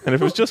 And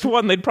if it was just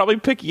one, they'd probably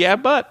pick yeah,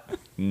 but.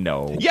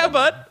 No. Yeah,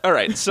 but. All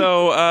right.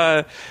 So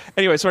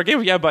anyway, so our game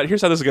of Yeah, but,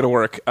 here's how this is going to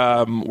work.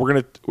 We're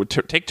going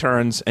to take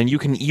turns, and you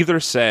can either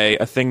say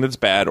a thing that's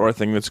bad or a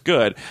thing that's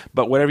good,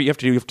 but whatever you have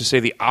to do, you have to say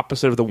the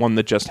opposite of the one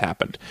that just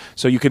happened.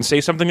 So you can say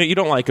something that you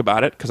don't like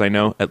about it, because I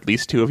know at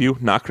least two of you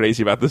not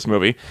crazy about this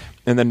movie,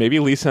 and then maybe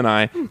Lisa and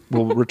I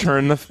will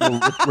return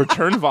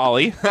return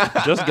volley.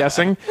 Just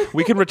guessing.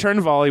 We can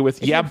return volley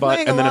with yeah, but,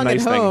 Playing and then a along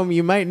nice at thing. home,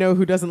 you might know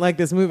who doesn't like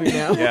this movie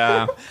now.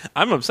 Yeah.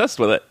 I'm obsessed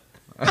with it.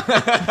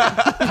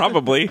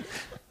 Probably.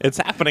 It's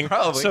happening.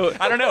 Probably. So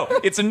I don't know.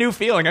 It's a new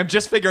feeling. I'm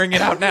just figuring it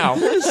out now.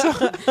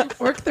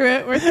 Work through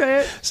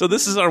it. So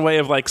this is our way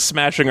of like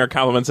smashing our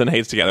compliments and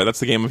hates together. That's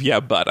the game of Yeah,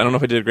 but. I don't know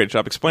if I did a great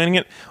job explaining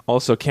it.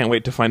 Also, can't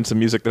wait to find some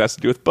music that has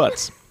to do with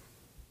butts.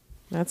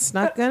 That's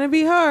not going to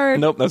be hard.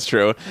 Nope, that's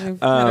true.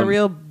 We've had a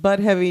real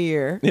butt-heavy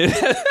year.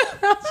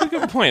 That's a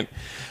good point.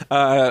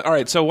 All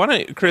right, so why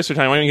don't Chris or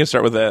Tanya, why don't you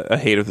start with a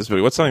hate of this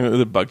movie? What's something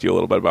that bugged you a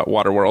little bit about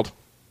Waterworld?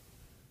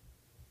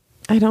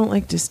 I don't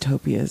like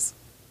dystopias.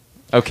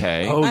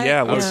 Okay. Oh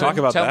yeah, let's talk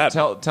about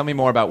that. Tell me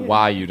more about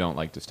why you don't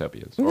like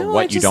dystopias, or No, what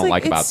I you just, don't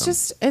like about it's them.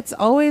 just it's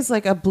always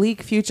like a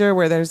bleak future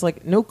where there's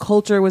like no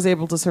culture was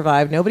able to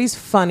survive. Nobody's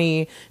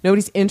funny.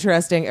 Nobody's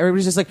interesting.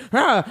 Everybody's just like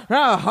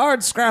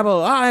hard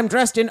scrabble. I'm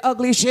dressed in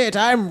ugly shit.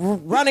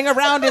 I'm running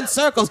around in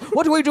circles.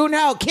 What do we do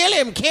now? Kill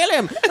him! Kill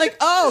him! Like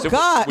So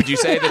God. would you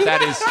say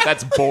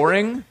that's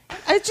boring?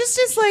 It just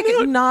is like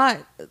not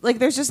like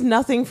there's just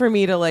nothing for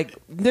me to like.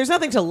 There's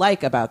nothing to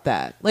like about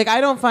that. Like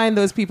I don't find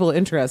those people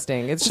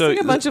interesting. It's just So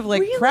like a bunch of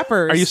like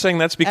preppers. Are you saying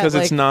that's because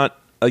at, it's like- not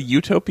a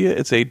utopia,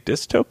 it's a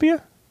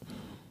dystopia?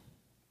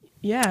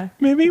 Yeah.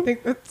 Maybe. I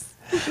think that's...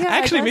 Yeah, I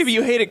Actually, guess- maybe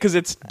you hate it because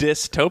it's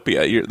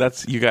dystopia. You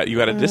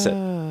got to diss it.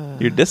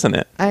 You're dissing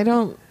it. I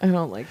don't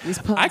like these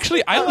puns.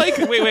 Actually, I like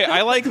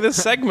I like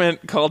this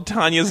segment called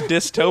Tanya's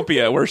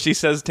Dystopia, where she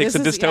says takes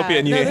This a is- dystopia yeah,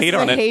 and you no, this hate is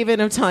on a it. haven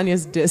of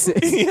Tanya's disses.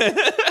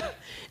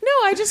 No,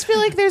 I just feel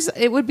like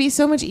it would be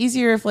so much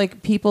easier if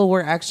like people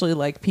were actually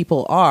like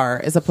people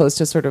are, as opposed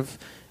to sort of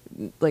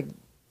like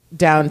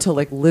down to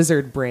like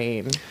lizard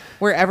brain,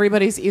 where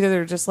everybody's either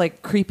they're just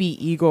like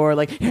creepy Igor,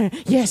 like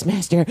yes,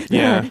 master,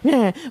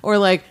 Yeah. or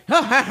like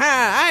ha ha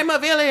ha, I'm a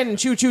villain,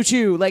 choo choo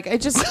choo. Like I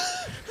just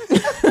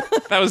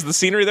That was the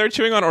scenery they were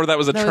chewing on, or that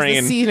was a that train?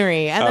 was the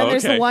scenery, and then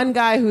there's okay. the one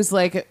guy who's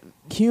like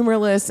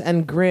humorless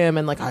and grim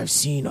and like I've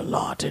seen a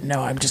lot and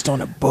now I'm just on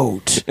a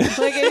boat.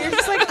 Like and you're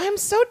just like I'm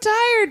so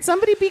tired.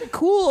 Somebody be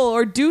cool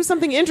or do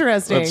something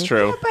interesting. That's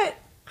true. But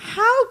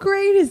how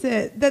great is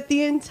it that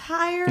the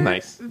entire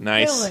Nice.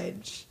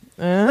 village,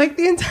 like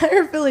the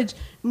entire village,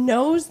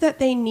 knows that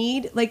they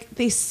need, like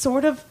they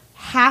sort of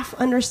half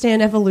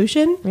understand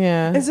evolution.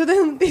 Yeah. And so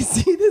then they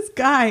see this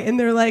guy and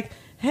they're like,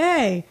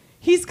 hey,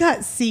 he's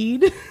got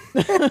seed.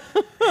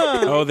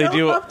 Oh, they Go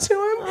do. up to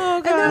him.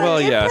 And they're Well,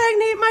 like, yeah.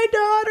 impregnate my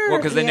daughter. Well,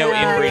 because they know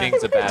Yeah.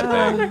 inbreeding's a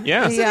bad thing.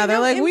 Yeah. Yeah, they're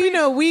like, we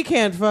know we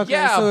can't fuck her,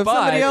 Yeah, so if but-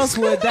 somebody else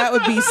would, that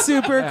would be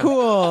super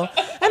cool.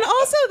 And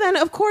also then,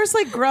 of course,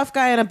 like gruff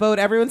guy on a boat,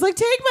 everyone's like,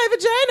 take my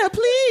vagina,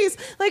 please.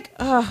 Like,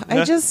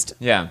 I just...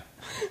 Yeah.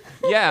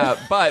 Yeah,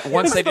 but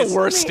once they The just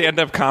worst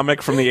stand-up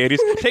comic from the 80s.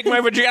 Take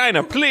my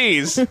vagina,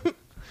 please.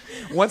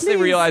 once they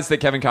realize that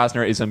Kevin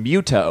Costner is a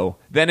muto,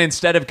 then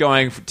instead of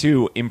going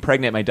to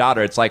impregnate my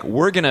daughter, it's like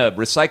we're gonna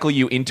recycle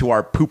you into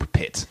our poop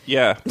pit.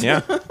 Yeah.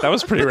 That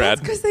was pretty rad.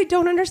 because they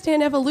don't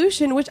understand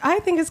evolution, which I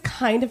think is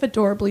kind of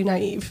adorably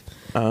naive.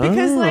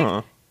 Because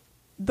like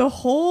the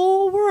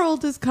whole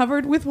world is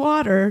covered with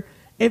water.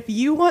 If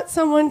you want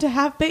someone to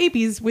have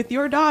babies with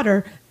your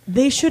daughter,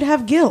 they should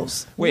have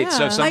gills. Wait, Yeah.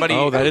 so somebody,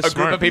 Oh, that is a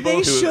smart. group of people They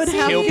who should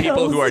have kill people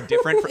gills. who are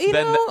different You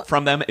know-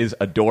 from them is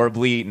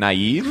adorably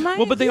naive.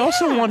 Well, but they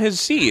also want his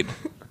seed.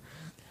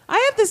 I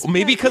have this...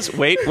 Maybe because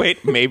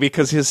maybe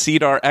because his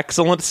seed are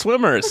excellent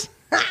swimmers.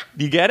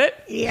 You get it?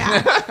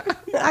 Yeah,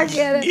 I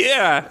get it.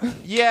 Yeah.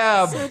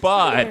 Yeah,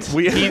 but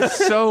he's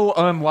so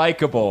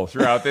unlikable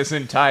throughout this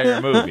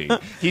entire movie.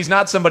 He's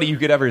not somebody you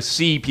could ever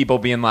see people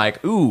being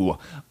like, ooh,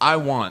 I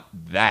want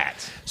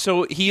that.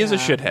 So he is a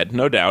shithead,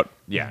 no doubt.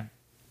 Yeah.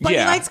 But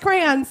yeah. he likes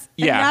crayons,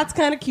 and Yeah. that's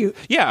kind of cute.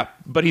 Yeah,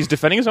 but he's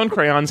defending his own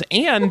crayons,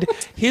 and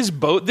his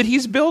boat that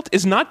he's built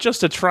is not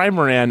just a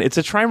trimaran. It's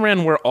a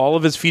trimaran where all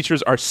of his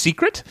features are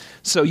secret,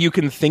 so you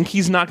can think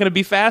he's not going to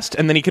be fast,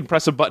 and then he can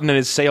press a button and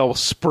his sail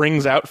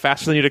springs out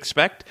faster than you'd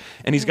expect.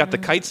 And he's got the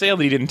kite sail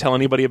that he didn't tell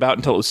anybody about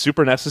until it was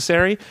super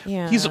necessary.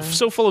 Yeah. He's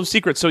so full of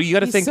secrets, so you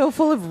got to He's think... so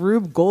full of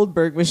Rube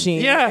Goldberg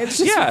machine. Yeah, It's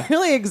just yeah.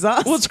 really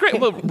exhausting. well, it's great.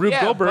 Well, Rube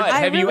Yeah, Goldberg... but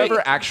have you really-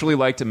 ever actually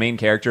liked a main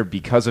character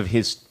because of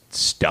his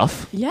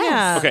stuff?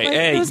 Yeah. Okay, like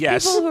A, those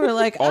yes. people who are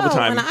like, All the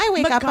time. when I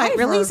wake up, it MacGyver.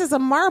 releases a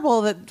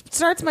marble that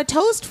starts my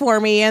toast for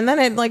me, and then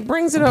it like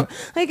brings it up.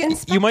 Like,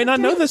 You might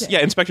not know this. Yeah,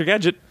 Inspector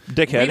Gadget,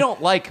 dickhead. We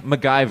don't like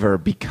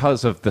MacGyver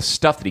because of the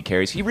stuff that he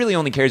carries. He really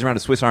only carries around a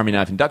Swiss Army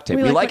knife and duct tape.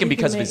 We We like like what him he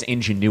can because of his make.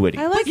 ingenuity.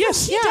 I like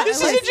Yes, yeah,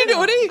 this I is like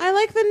ingenuity. I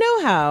like the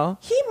know-how.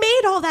 He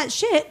made all that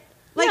shit.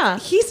 Like, Yeah.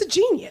 he's a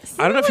genius.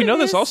 I don't know if you know what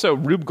it this is? also.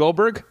 Rube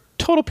Goldberg,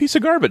 total piece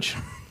of garbage.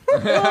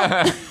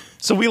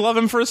 So we love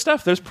him for his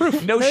stuff. There's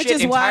proof. No Which shit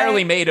is why-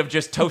 entirely made of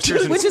just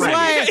toasters and Which is springs.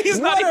 why He's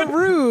not what a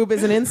Rube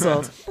is an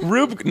insult.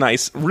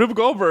 Rube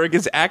Goldberg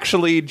is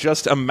actually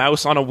just a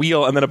mouse on a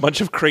wheel and then a bunch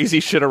of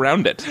crazy shit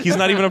around it. He's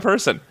not even a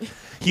person.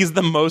 He's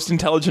the most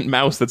intelligent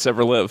mouse that's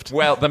ever lived.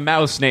 Well, the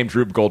mouse named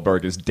Rube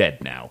Goldberg is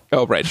dead now.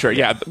 Oh, right, sure,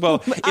 yeah.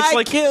 Well, it's I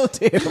like killed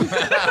him.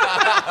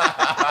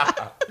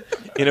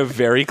 in a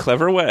very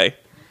clever way.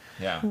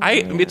 Yeah.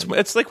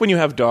 It's like when you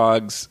have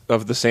dogs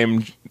of the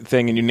same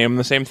thing and you name them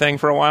the same thing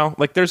for a while.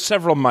 Like there's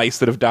several mice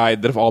that have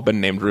died that have all been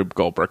named Rube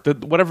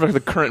Goldberg. Whatever the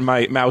current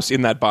mouse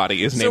in that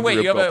body is named So wait,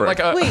 Rube you have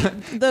Goldberg.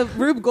 Wait, the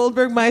Rube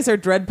Goldberg mice are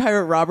Dread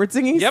Pirate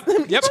Robertson each Yep,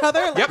 yep,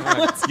 other? Like, yep,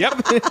 what's yep.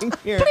 happening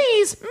here?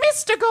 Please,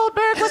 Mr.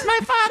 Goldberg was my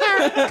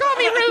father. Call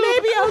me Rube.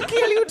 Maybe I'll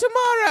kill you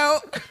tomorrow.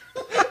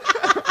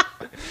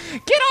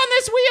 Get on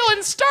this wheel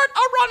and start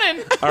a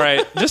running. All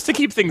right, just to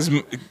keep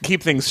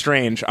things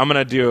strange, I'm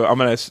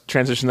gonna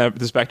transition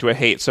this back to a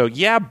hate. So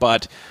yeah,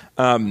 but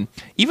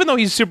Even though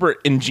he's super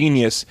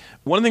ingenious,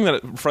 one thing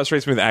that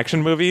frustrates me with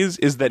action movies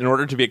is that in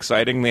order to be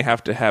exciting, they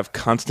have to have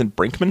constant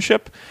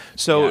brinkmanship.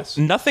 So Yes.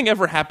 nothing nothing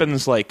ever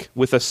happens like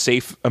with a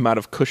safe amount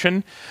of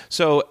cushion.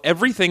 So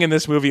everything in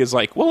this movie is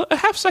like, well, a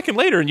half second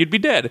later and you'd be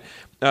dead.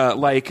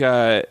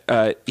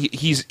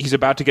 He's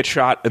about to get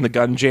shot and the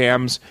gun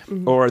jams,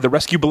 or the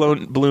rescue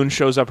balloon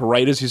shows up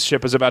right as his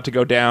ship is about to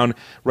go down,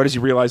 right as he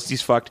realizes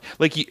he's fucked.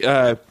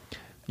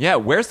 Yeah,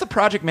 where's the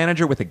project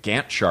manager with a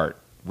Gantt chart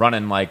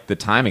running like the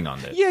timing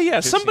on this? Yeah.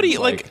 It Somebody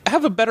seems like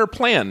have a better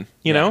plan,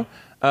 you know?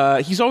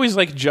 He's always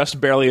like just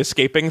barely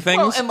escaping things.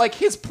 Well, and like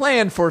his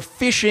plan for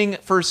fishing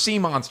for sea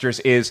monsters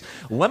is,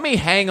 let me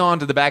hang on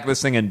to the back of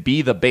this thing and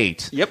be the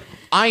bait. Yep.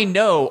 I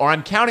know, or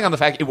I'm counting on the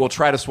fact it will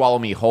try to swallow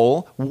me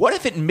whole. What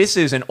if it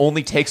misses and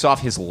only takes off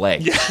his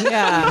leg?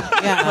 Yeah.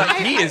 Like,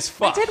 he is I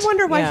fucked. did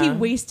wonder why he Yeah.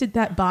 wasted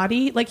that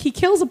body. Like, he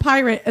kills a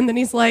pirate, and then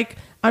he's like,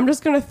 I'm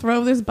just going to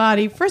throw this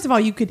body. First of all,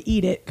 you could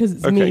eat it because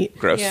it's Okay, meat.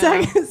 gross. Yeah.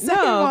 Second of No,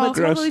 all,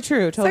 but totally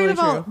true. Totally second of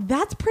all, true.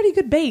 that's pretty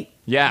good bait.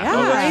 Yeah, Yeah, oh,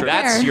 that's, right true.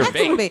 That's there. your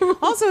Excellent bait. bait.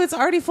 Also, it's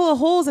already full of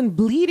holes and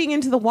bleeding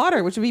into the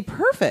water, which would be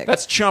perfect.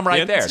 That's chum right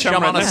Yeah, there. it's Chum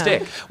chum on right a there.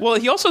 stick. Well,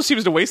 he also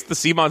seems to waste the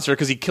sea monster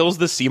because he kills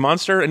the sea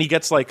monster and he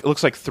gets like, it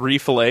looks like 3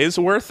 fillets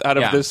worth out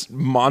of Yeah. this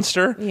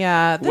monster.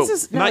 Yeah, this Well,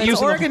 is not it's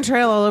using the- Oregon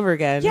Trail all over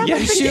again. Yeah, You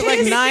but shoot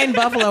like 9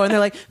 buffalo, and they're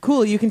like,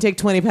 "Cool, you can take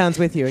 20 pounds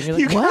with you." And you're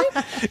like,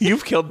 "What?"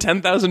 You've killed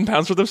 10,000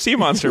 pounds worth of sea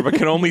monster, but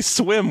can only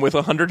swim with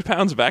 100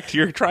 pounds back to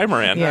your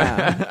trimaran.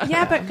 Yeah,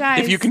 Yeah, but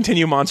guys. If you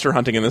continue monster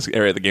hunting in this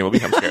area, the game will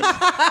become scarce.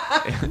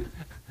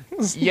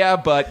 Yeah,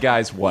 but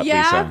guys, what,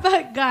 Yeah, Lisa?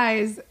 but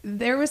guys,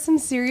 there was some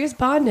serious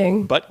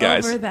bonding But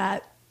guys. over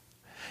that.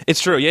 It's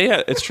true.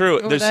 Yeah, it's true.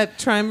 over that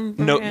trimaran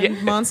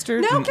yeah.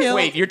 monster No, kill.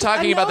 Wait, you're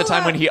talking about the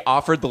time when he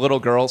offered the little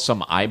girl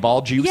some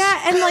eyeball juice?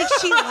 Yeah, and like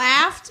she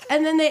laughed,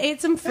 and then they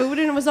ate some food,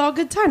 and it was all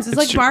good times. It's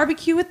like true.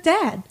 barbecue with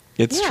dad.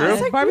 It's Yeah, true.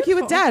 it's like barbecue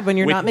with dad when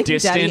you're With not making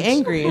daddy distant-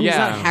 angry and he's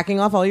Yeah. not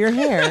hacking off all your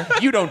hair.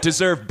 You don't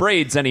deserve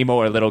braids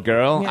anymore, little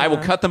girl. Yeah. I will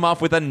cut them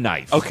off with a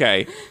knife.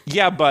 Okay.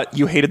 Yeah, but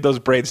you hated those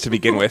braids to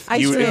begin with. I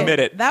You did. admit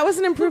it. That was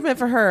an improvement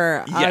for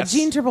her. Yes.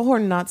 Jean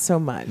Triplehorn, not so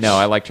much. No,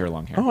 I liked her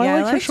long hair. Oh, Yeah,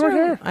 I liked her short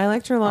hair. I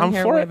liked her long I'm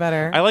hair for way it.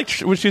 better. I liked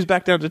when she was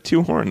back down to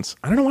 2 horns.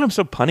 I don't know why I'm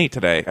so punny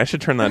today. I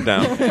should turn that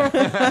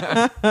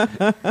down.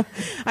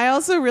 I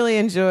also really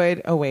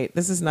enjoyed. Oh wait,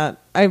 this is not.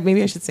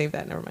 Maybe I should save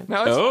that. Never mind.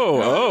 No, it's-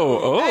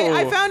 Oh.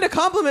 I found a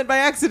compliment by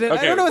accident.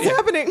 I don't know what's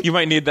happening. You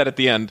might need that at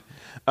the end.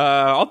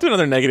 I'll do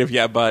another negative.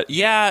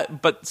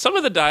 But some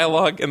of the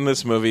dialogue in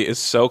this movie is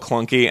so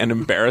clunky and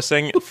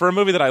embarrassing for a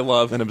movie that I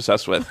love and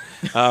obsessed with.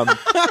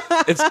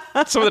 It's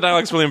some of the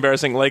dialogue's really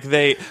embarrassing. Like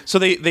they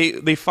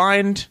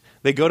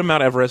go to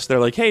Mount Everest. They're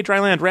like, "Hey, dry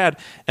land, rad,"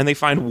 and they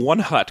find one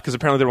hut because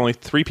apparently there were only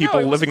 3 people No,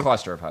 it was living. a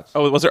cluster of huts.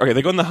 Oh, was there? Okay,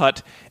 they go in the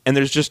hut, and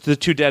there's just the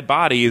 2 dead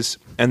bodies,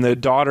 and the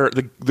daughter,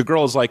 the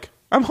girl is like,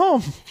 I'm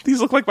home. These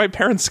look like my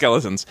parents'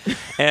 skeletons.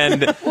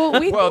 And Well,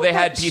 Well, they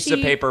had that pieces of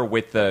paper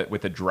with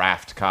the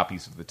draft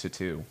copies of the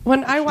tattoo.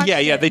 When I watched yeah,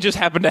 it, they just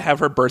happen to have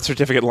her birth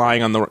certificate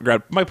lying on the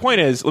ground. My point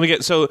is, let me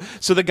get so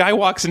the guy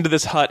walks into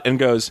this hut and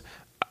goes,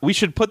 "We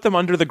should put them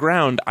under the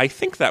ground." I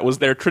think that was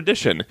their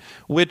tradition,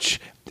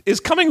 which is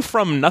coming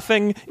from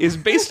nothing, is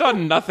based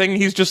on nothing.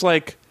 He's just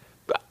like,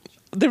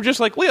 they're just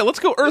like, "Yeah, let's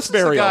go earth This is a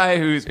burial." guy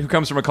who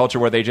comes from a culture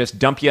where they just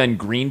dump you in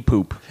green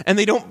poop. And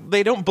they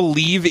don't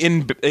believe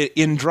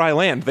in dry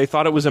land. They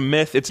thought it was a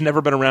myth. It's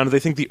never been around. They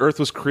think the earth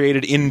was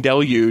created in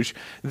deluge.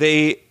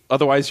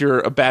 Otherwise you're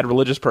a bad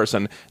religious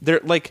person. They're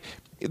like,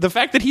 the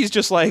fact that he's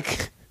just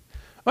like,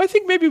 I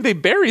think maybe they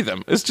bury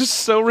them. It's just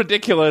so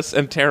ridiculous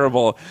and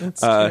terrible.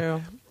 That's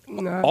true.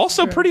 No,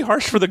 Also true. pretty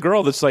harsh for the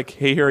girl that's like,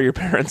 hey, here are your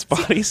parents'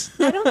 bodies.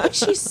 I don't think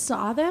she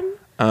saw them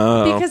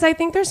Oh. because I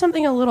think there's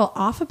something a little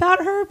off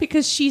about her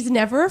because she's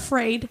never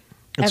afraid.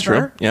 That's ever.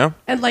 true, yeah.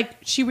 And like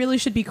she really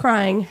should be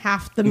crying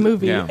half the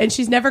movie, Yeah. and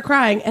she's never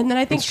crying. And then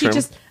I think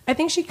That's true. I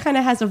think she kind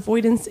of has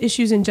avoidance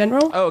issues in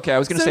general. Oh, okay. I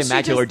was going to So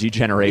say she macular just-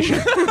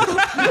 degeneration.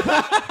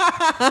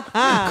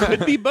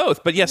 Could be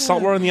both. But yes,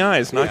 salt water in the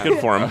eyes, not good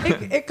for him.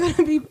 It could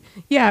be,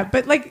 yeah,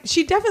 but like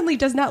she definitely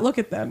does not look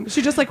at them.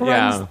 She just like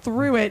Yeah. runs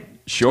through it,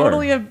 Sure.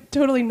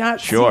 totally not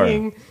Sure.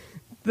 seeing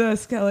the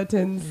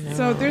skeletons.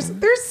 So there's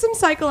some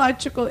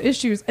psychological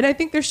issues, and I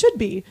think there should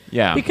be,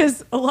 Yeah.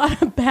 because a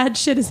lot of bad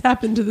shit has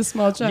happened to the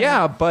small child.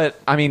 Yeah, but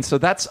I mean, so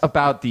that's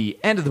about the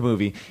end of the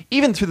movie.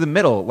 Even through the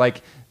middle,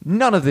 like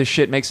none of this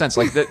shit makes sense.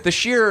 Like the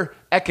sheer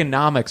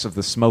economics of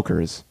the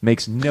smokers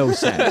makes no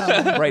sense,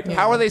 right?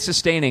 How are they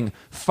sustaining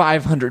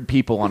 500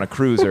 people on a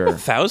cruiser?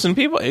 1,000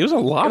 people? It was a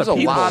lot There's of a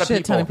people. lot of Shit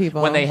people, ton of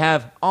people. when they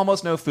have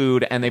almost no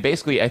food and they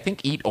basically, I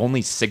think, eat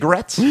only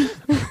cigarettes.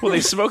 Well, they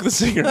smoke the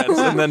cigarettes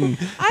and then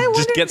just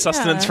wonder- get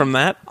sustenance yeah. from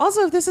that.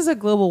 Also, if this is a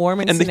global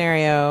warming And the-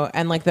 scenario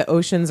and like the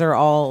oceans are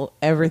all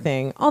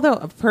everything, although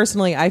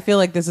personally I feel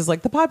like this is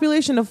like the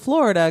population of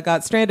Florida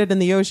got stranded in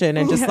the ocean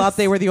and just Yes. thought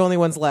they were the only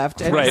ones left,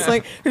 and Right. it's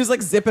like You're just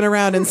like zipping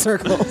around in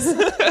circles.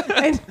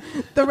 And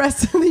the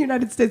rest of the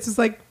United States is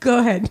like, go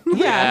ahead.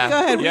 Yeah,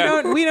 go ahead.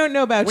 Yeah. We don't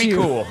know about We you.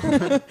 cool.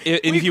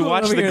 If you cool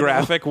watch over the here,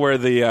 graphic where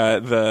the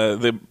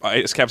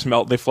ice caps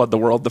melt, they flood the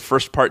world. The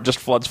first part just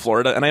floods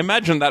Florida, and I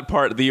imagine that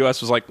part the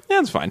U.S. was like, yeah,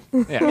 it's fine.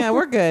 Yeah,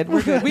 we're good.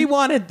 We're good. We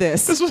wanted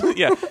this.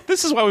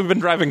 This is why we've been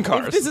driving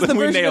cars. If this is the we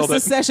version of nailed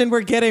it. secession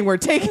we're getting. We're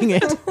taking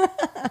it.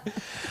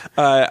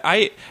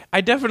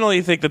 I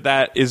definitely think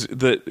that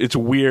it's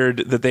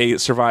weird that they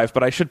survive,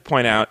 but I should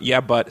point out,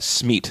 but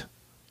Smeat.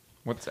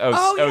 What's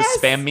yes.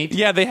 spam meat?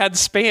 Yeah, they had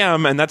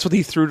Spam, and that's what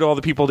he threw to all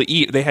the people to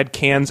eat. They had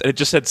cans, and it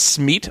just said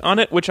Smeat on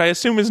it, which I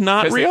assume is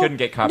not Because they real. couldn't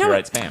get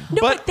copyright spam. No,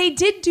 But- but they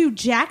did do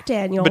Jack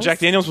Daniels. But Jack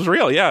Daniels was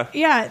real, yeah.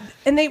 Yeah,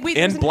 and they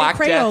And Black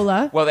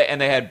Crayola. Death. Well, they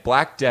had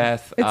Black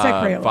Death, It said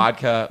Crayola.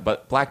 vodka,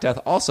 but Black Death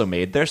also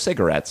made their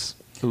cigarettes.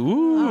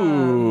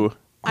 Ooh.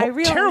 I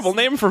realized- Terrible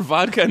name for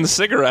vodka and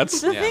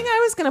cigarettes. The thing I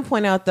was going to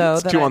point out, though,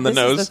 It's too on the this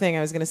nose. is the thing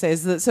I was going to say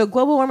is that so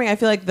global warming. I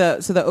feel like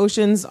the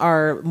oceans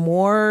are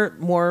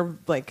more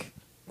like.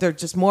 They're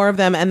just more of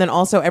them, and then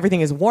also everything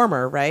is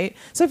warmer, right?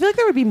 So I feel like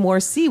there would be more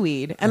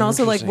seaweed, and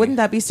also like, wouldn't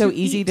that be so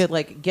easy to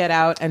like get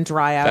out and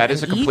dry out? That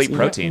is and a complete eat?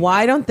 protein.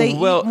 Why don't they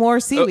eat more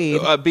seaweed?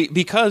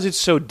 Because it's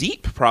so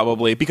deep,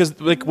 probably. Because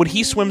like when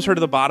he swims her to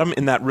the bottom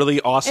in that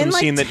really awesome In, like,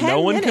 scene that 10 no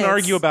one can minutes.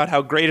 argue about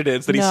how great it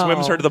is that he No.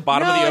 swims her to the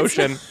bottom of No, the it's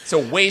ocean. It's a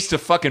waste of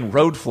fucking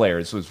road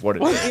flares was what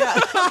it is.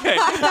 Okay,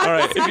 all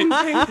right.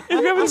 If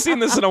you haven't seen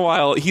this in a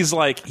while, he's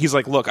like,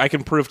 look, I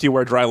can prove to you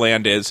where dry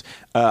land is.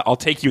 I'll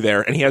take you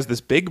there. And he has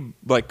this big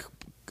like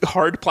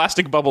hard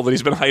plastic bubble that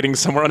he's been hiding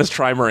somewhere on his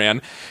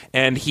trimaran,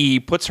 and he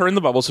puts her in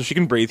the bubble so she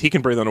can breathe. He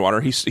can breathe underwater.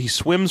 He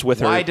swims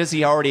with her. Why does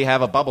he already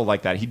have a bubble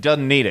like that? He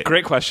doesn't need it.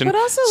 Great question. But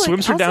also, like,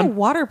 swims her down.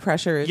 water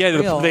pressure is Yeah,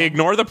 real. they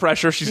ignore the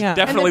pressure. She's Yeah.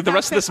 definitely And the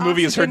rest of this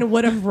movie is her.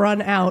 would have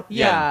run out.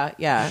 Yeah.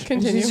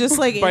 Continue. She's just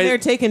like in By- there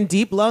taking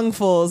deep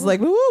lungfuls.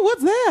 Like, ooh,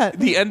 what's that?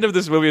 The end of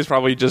this movie is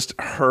probably just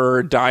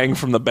her dying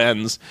from the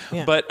bends.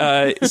 Yeah. But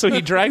so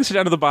he drags her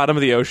down to the bottom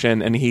of the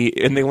ocean, and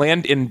they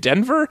land in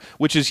Denver,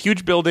 which is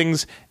huge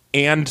buildings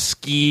and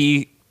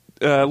ski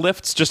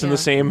lifts just in the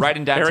same Right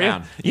in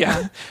downtown. area.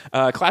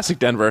 Yeah, classic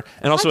Denver,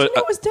 and also How'd you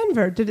know it was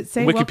Denver? Did it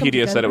say welcome to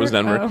Wikipedia said it was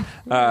Denver.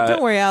 Oh.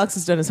 Don't worry, Alex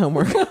has done his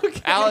homework.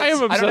 Alex, I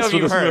am I don't know obsessed if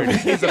you with this heard. movie.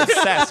 He's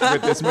obsessed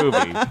with this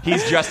movie.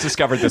 He's just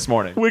discovered this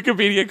morning.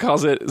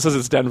 Wikipedia says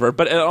it's Denver,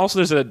 but also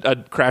there's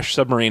a crashed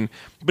submarine.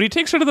 But he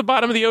takes her to the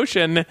bottom of the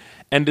ocean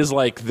and is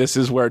like, "This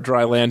is where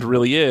dry land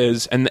really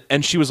is." And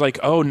she was like,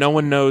 "Oh, no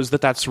one knows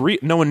that's real.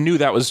 No one knew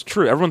that was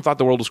true. Everyone thought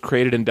the world was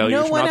created in deluge.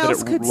 No one not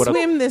else that it could would've-"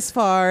 swim this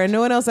far, and no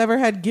one else ever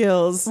had gills.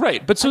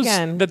 Right, but so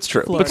Again, that's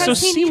true. Florida. But so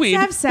Because he needs seaweed. to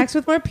have sex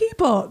with more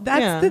people.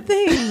 That's Yeah. the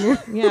thing.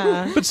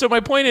 Yeah. But so my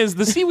point is,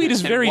 the seaweed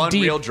is And very one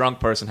deep. real drunk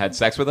person had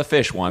sex with a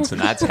fish once, and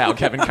that's how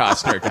Kevin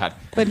Costner got.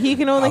 But he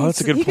can only that's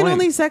a good he can point.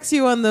 only sex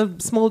you on the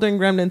smoldering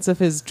remnants of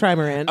his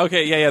trimaran.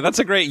 Okay, yeah, that's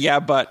a great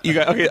but you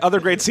got other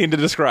great scene to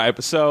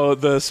describe. So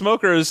the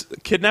smokers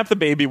kidnap the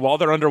baby while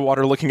they're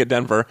underwater looking at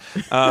Denver.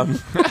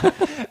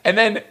 And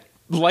then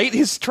Light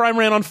his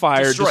trimaran on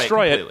fire,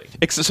 destroy it.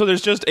 completely. So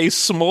there's just a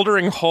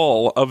smoldering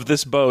hull of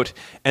this boat,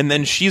 and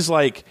then she's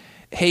like,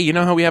 "Hey, you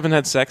know how we haven't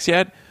had sex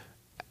yet?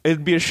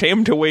 It'd be a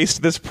shame to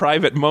waste this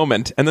private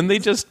moment." And then they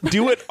just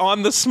do it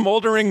on the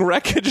smoldering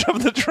wreckage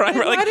of the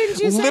trimaran, Why like didn't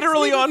you sex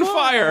literally me on before?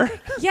 fire.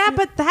 Yeah,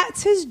 but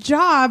that's his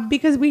job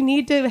because we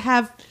need to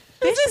have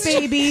fish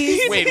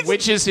babies. wait,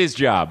 which is his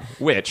job?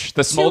 Which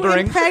the To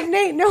smoldering?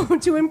 impregnate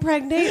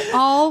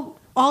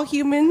all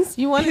humans.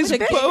 You want him to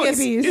boat Genghis,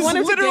 is you want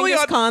him to literally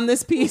Genghis on- Khan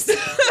this piece?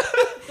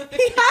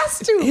 He has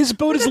to. His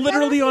boat is For the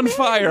literally better on of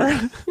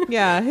fire.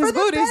 Yeah, his For the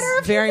boat is better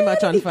of very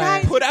much on humanity,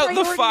 fire. guys. Put out the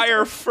Priorities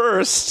fire are-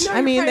 first. No,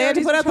 I mean, they had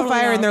to priorities put are out the totally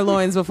fire in off. their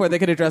loins before they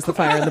could address the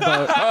fire in the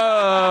boat.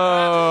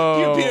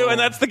 Oh, Pew pew, and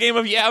that's the game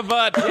of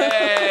but.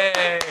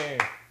 Yay.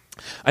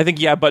 I think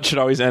but should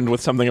always end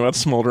with something about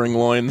smoldering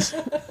loins.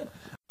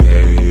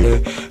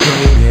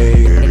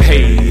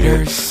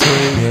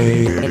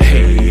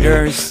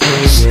 Haters,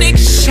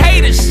 snakes,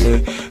 haters,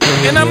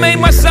 and I made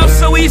myself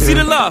so easy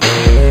to love.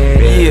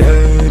 Yeah,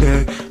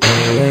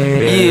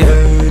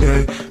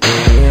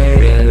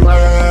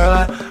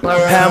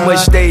 how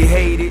much they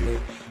hate it.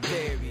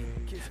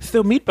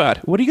 So, Meatbot,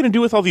 what are you going to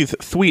do with all these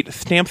sweet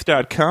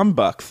Stamps.com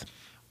bucks?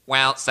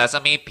 Well,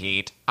 Sesame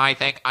Pete, I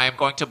think I'm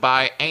going to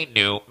buy a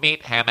new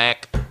meat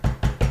hammock.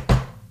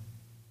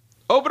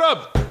 Open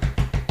up!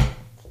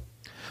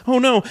 Oh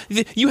no,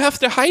 you have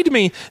to hide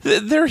me.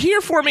 They're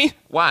here for me.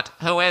 What?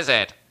 Who is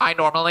it? I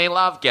normally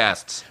love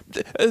guests.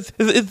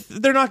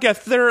 They're not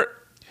guests.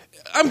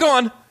 I'm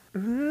gone.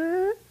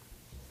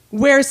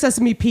 Where's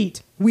Sesame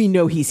Pete? We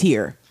know he's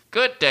here.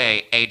 Good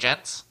day,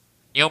 agents.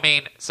 You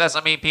mean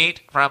Sesame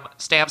Pete from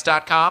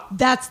Stamps.com?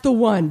 That's the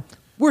one.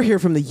 We're here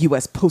from the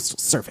U.S. Postal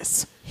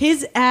Service.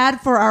 His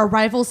ad for our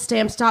rival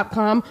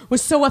Stamps.com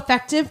was so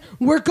effective,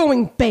 we're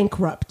going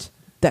bankrupt.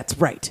 That's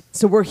right.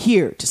 So we're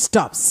here to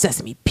stop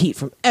Sesame Pete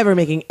from ever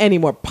making any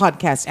more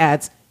podcast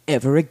ads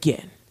ever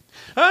again.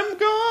 I'm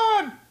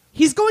gone.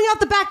 He's going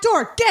out the back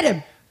door. Get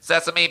him.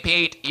 Sesame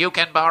Pete, you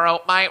can borrow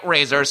my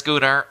razor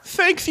scooter.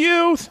 Thanks,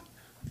 you.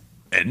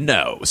 And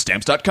now,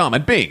 Stamps.com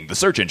and Bing, the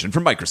search engine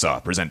from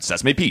Microsoft, present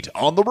Sesame Pete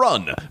on the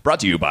Run. Brought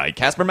to you by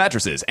Casper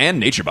Mattresses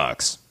and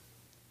NatureBox.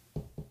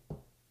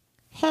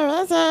 Who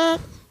is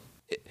it?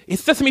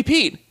 It's Sesame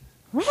Pete.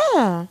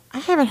 Well, I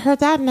haven't heard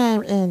that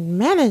name in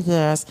many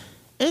years.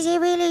 Is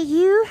it really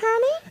you,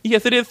 honey?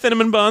 Yes, it is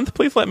Cinnamon Buns.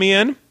 Please let me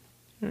in.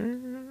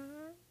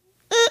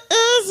 It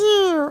is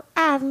you.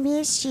 I've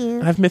missed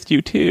you. I've missed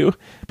you too.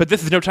 But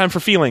this is no time for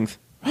feelings.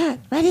 What?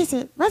 What is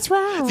it? What's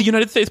wrong? The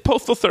United States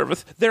Postal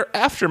Service. They're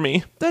after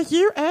me. The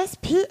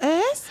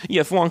USPS?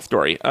 Yes, long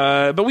story.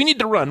 But we need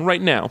to run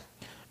right now.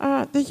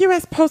 The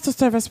U.S. Postal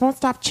Service won't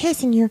stop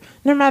chasing you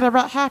no matter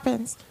what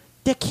happens.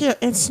 They kill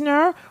in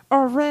snow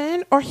or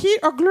rain or heat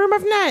or gloom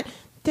of night.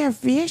 They're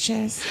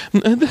vicious.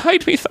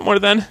 Hide me somewhere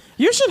then.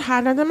 You should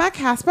hide under my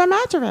Casper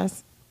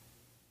mattress.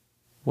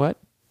 What?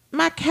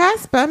 My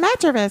Casper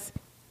mattress.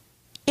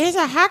 It is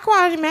a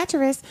high-quality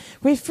mattress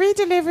with free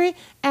delivery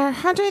and a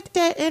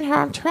 100-day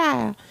in-home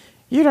trial.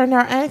 You don't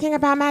know anything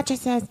about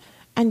mattresses,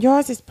 and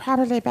yours is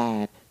probably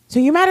bad. So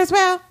you might as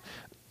well.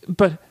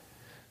 But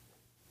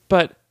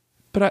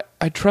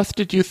I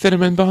trusted you,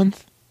 Cinnamon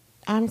Buns.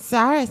 I'm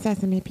sorry,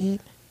 Sesame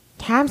Pete.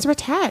 Times were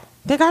tight.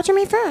 They got to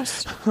me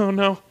first. Oh,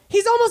 no.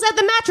 He's almost at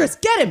the mattress.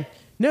 Get him.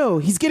 No,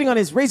 he's getting on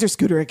his razor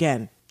scooter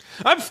again.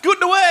 I'm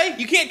scooting away.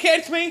 You can't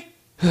catch me.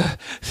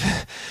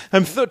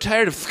 I'm so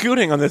tired of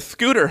scooting on this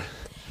scooter.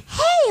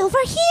 Hey, over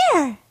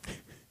here!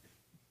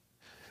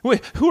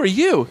 Wait, who are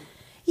you?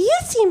 You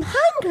seem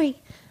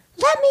hungry.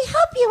 Let me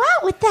help you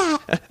out with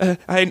that.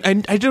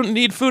 I don't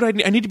need food. I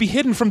need to be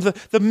hidden from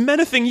the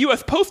menacing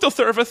U.S. Postal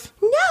Service.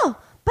 No,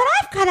 but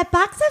I've got a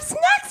box of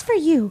snacks for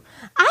you.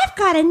 I've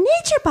got a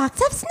nature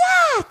box of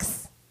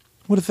snacks.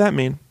 What does that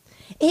mean?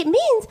 It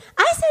means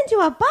I send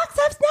you a box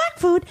of snack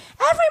food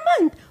every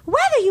month,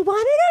 whether you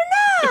want it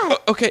or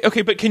not.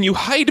 Okay, but can you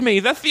hide me?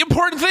 That's the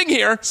important thing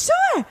here. Sure,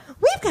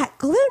 we've got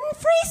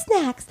gluten-free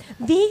snacks,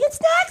 vegan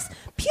snacks,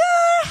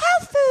 pure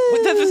health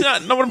food. This is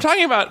not what I'm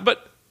talking about,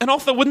 and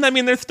also, wouldn't that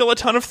mean there's still a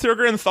ton of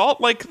sugar and salt?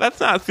 Like,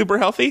 that's not super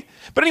healthy.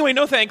 But anyway,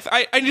 no thanks.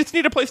 I just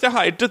need a place to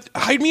hide. Just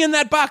hide me in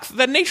that box,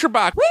 that nature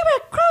box. We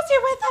recruit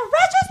you with a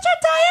registered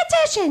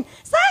dietitian /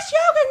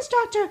 yoga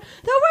instructor,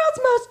 the world's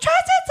most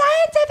trusted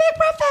scientific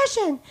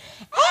profession.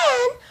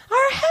 And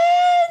our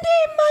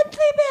handy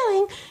monthly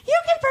billing, you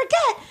can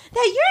forget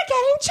that you're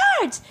getting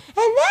charged,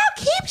 and they'll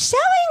keep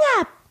showing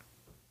up.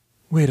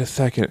 Wait a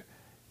second.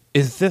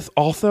 Is this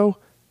also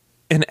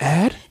an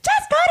ad?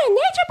 Just go to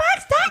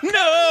naturebox.com.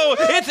 No!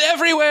 It's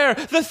everywhere!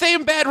 The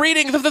same bad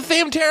readings of the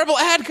same terrible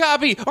ad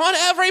copy on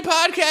every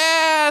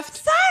podcast!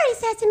 Sorry,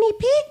 Sesame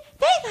Pete.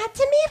 They got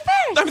to me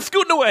first. I'm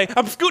scooting away! You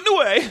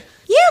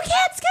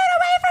can't scoot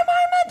away from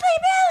our monthly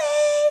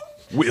billing.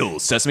 Will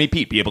Sesame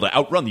Pete be able to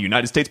outrun the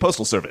United States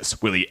Postal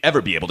Service? Will he ever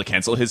be able to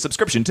cancel his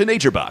subscription to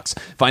NatureBox?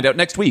 Find out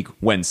next week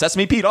when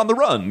Sesame Pete on the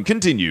Run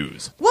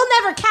continues. We'll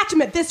never catch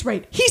him at this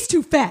rate. He's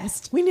too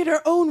fast. We need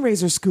our own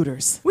razor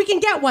scooters. We can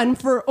get one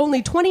for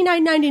only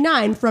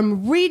 $29.99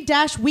 from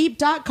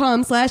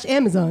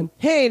read-weep.com/Amazon.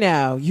 Hey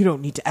now, you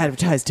don't need to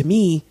advertise to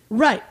me.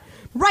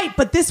 Right,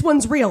 but this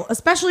one's real,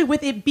 especially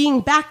with it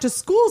being back to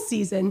school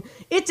season.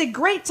 It's a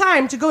great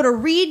time to go to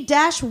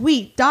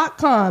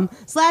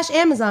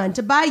read-weep.com/Amazon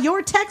to buy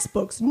your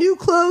textbooks, new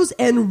clothes,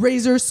 and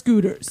razor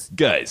scooters.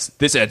 Guys,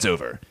 this ad's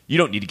over. You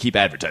don't need to keep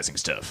advertising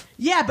stuff.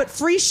 Yeah, but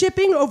free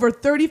shipping over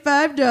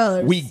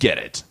 $35. We get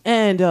it.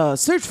 And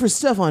search for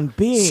stuff on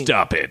Bing.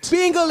 Stop it.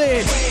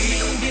 Bingo-lin!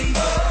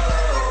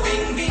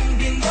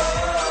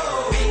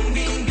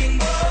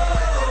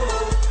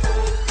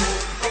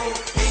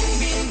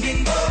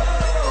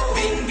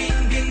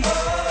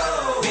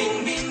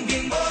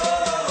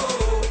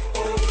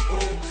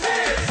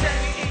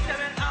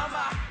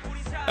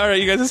 All right,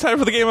 you guys, it's time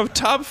for the game of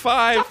Top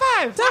 5. Top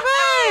five.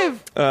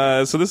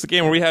 So this is a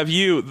game where we have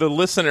you, the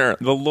listener,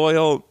 the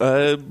loyal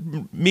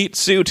meat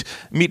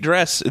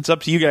dress. It's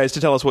up to you guys to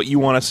tell us what you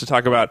want us to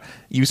talk about.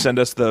 You send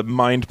us the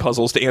mind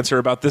puzzles to answer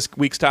about this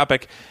week's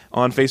topic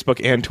on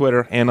Facebook and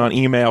Twitter and on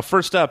email.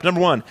 First up,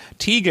 number 1,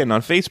 Tegan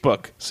on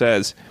Facebook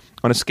says,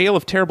 on a scale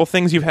of terrible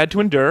things you've had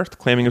to endure, the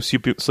claiming of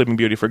Sleeping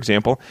Beauty, for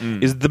example,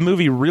 is the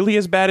movie really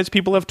as bad as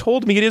people have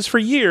told me it is for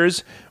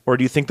years, or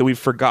do you think that we've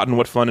forgotten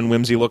what fun and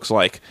whimsy looks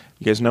like?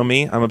 You guys know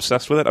me. I'm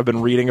obsessed with it. I've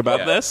been reading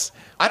about this.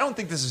 I don't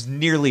think this is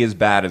nearly as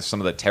bad as some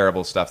of the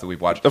terrible stuff that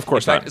we've watched. Of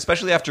course in fact, not.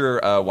 Especially after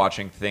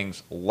watching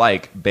things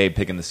like Babe,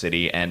 Pig in the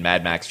City and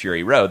Mad Max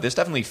Fury Road. This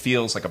definitely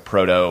feels like a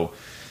proto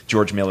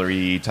George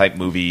Miller-y type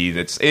movie.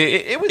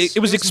 It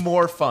was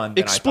more fun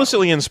than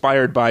explicitly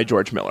inspired by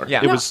George Miller.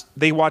 Yeah.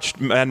 They watched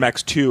Mad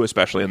Max 2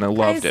 especially, and they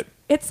loved it.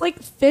 It's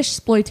like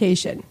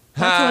fish-sploitation.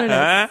 That's what it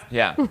is.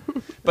 Yeah.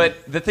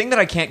 But the thing that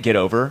I can't get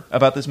over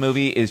about this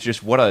movie is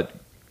just what a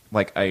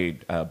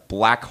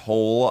black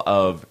hole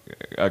of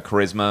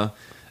charisma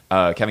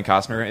Kevin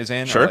Costner is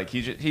in. Sure. Like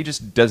he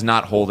just does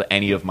not hold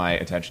any of my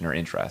attention or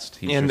interest.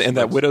 And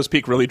that Widow's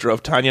Peak really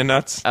drove Tanya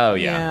nuts. Oh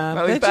Yeah, yeah.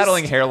 Well, but he's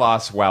battling hair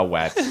loss while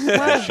wet.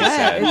 as she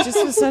said. It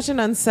just was such an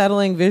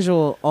unsettling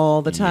visual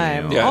all the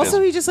time. Yeah, it Also,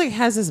 is. he just like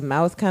has his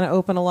mouth kind of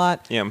open a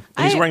lot. Yeah, and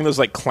he's wearing those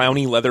like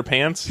clowny leather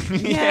pants.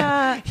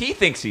 Yeah. He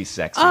thinks he's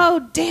sexy.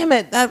 Oh, damn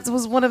it. That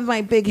was one of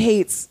my big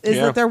hates is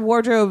Yeah. that their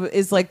wardrobe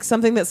is like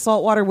something that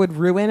salt water would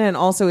ruin and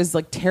also is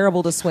like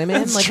terrible to swim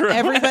in. That's Like true.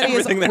 everybody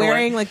is Everything they're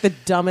wearing like the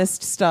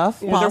dumbest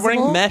stuff Well, they're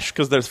possible. wearing mesh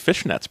because there's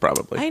fishnets,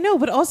 probably. I know,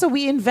 but also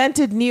we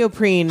invented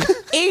neoprene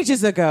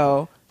ages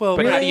ago. Well,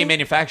 but how do really? you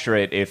manufacture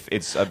it if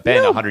it's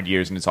been 100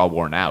 years and it's all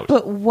worn out?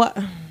 But what?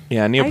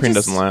 yeah, neoprene I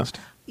just- doesn't last.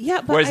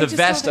 Yeah, but Whereas I a just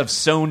vest don't of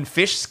sewn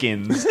fish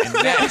skins and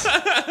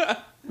net.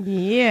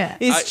 Yeah.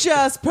 It's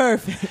just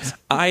perfect.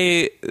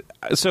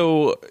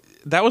 So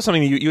that was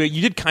something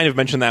you did kind of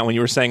mention that when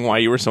you were saying why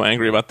you were so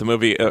angry about the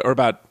movie or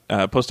about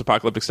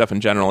post-apocalyptic stuff in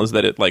general, is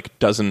that it like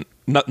doesn't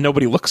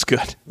nobody looks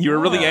good. You were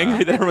really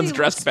angry that everyone's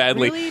dressed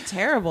badly. Really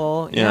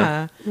terrible.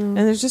 Yeah. Yeah. And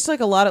there's just like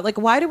a lot of like,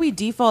 why do we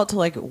default to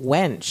like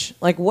wench?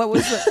 Like, what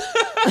was the?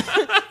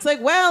 It's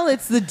like, well,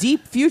 it's the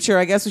deep future.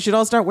 I guess we should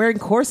all start wearing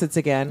corsets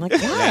again. Like,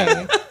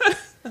 why?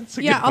 That's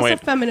a Yeah, good also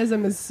point.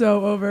 feminism is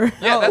so over.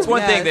 Yeah, that's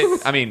one thing yes.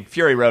 that, I mean,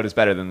 Fury Road is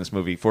better than this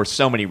movie for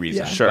so many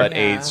reasons. Yeah. Sure. But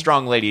Yeah. a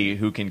strong lady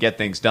who can get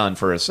things done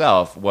for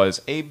herself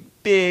was a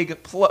big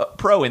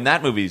pro in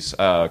that movie's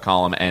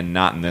column and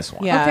not in this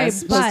one. Yeah, Okay,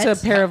 as opposed to a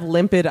but- pair of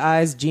limpid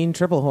eyes, Jean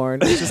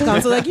Triplehorn. It's just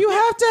constantly like, you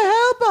have to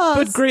help us.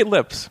 But great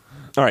lips.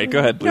 All right, go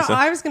ahead, No, Lisa.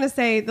 I was going to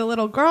say the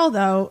little girl,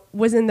 though,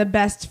 was in the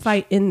best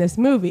fight in this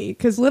movie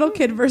because Little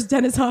Kid versus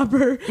Dennis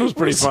Hopper. It was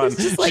pretty fun.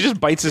 She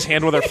just bites his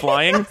hand while they're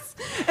flying.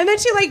 And then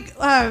she like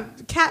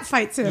cat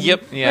fights him.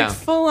 Yep. Yeah. Like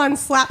full on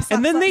slap.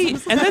 And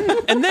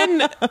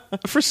then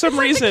for some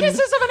reason,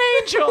 Kisses of an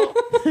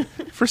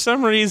angel. for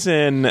some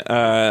reason,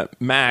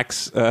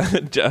 Max,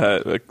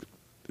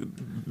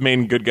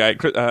 main good guy,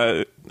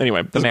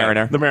 anyway, the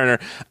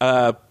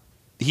Mariner,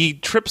 he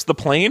trips the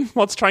plane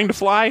while it's trying to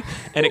fly,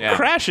 and it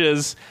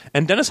crashes,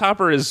 and Dennis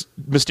Hopper is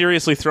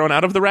mysteriously thrown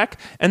out of the wreck,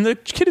 and the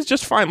kid is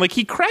just fine. Like,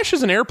 he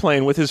crashes an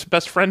airplane with his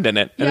best friend in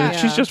it, and Yeah.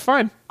 she's just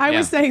fine. I Yeah.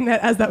 was saying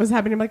that as that was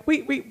happening. I'm like,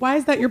 wait, why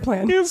is that your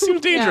plan? It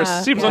seems dangerous.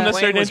 Yeah. Seems Yeah. The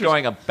unnecessary plane was dangerous.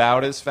 going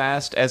about as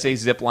fast as a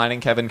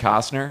ziplining Kevin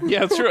Costner.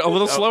 Yeah, it's true. A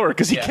little slower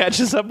because he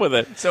catches up with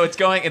it. So it's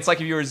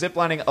like if you were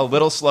ziplining a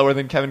little slower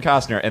than Kevin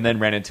Costner and then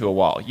ran into a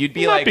wall. You'd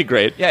be That'd like... be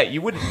great. Yeah,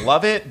 you wouldn't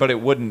love it, but it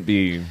wouldn't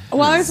be...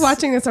 While I was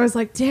watching this, I was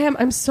like, damn,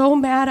 I'm so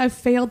mad I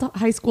failed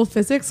high school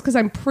physics because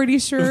I'm pretty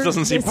sure This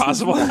doesn't seem this is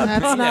possible. not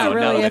That's possible. not no,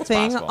 really a that's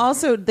thing. possible.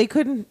 Also, they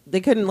couldn't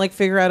like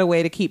figure out a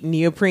way to keep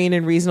neoprene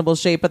in reasonable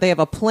shape, but they have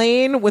a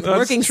plane with That's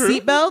working true.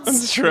 seatbelts.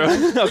 That's true.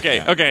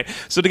 Okay.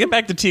 So to get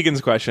back to Tegan's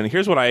question,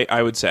 here's what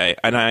I would say,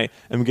 and I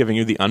am giving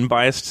you the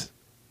unbiased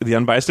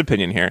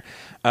opinion here.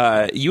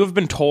 You have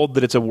been told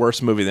that it's a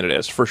worse movie than it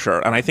is, for sure,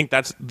 and I think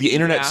that's the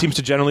internet seems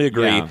to generally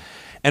agree. Yeah.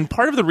 And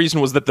part of the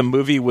reason was that the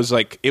movie was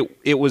like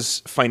it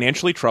was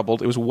financially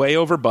troubled. It was way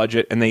over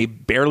budget, and they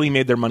barely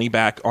made their money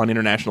back on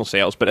international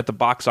sales. But at the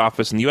box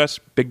office in the U.S.,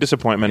 big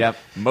disappointment. Yep.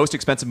 Most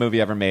expensive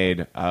movie ever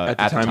made at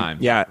the time.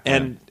 Yeah,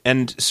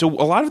 and so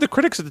a lot of the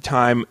critics at the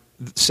time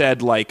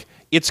said like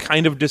it's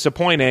kind of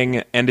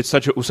disappointing, and it's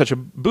such a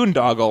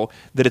boondoggle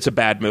that it's a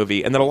bad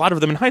movie, and that a lot of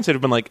them in hindsight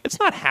have been like it's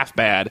not half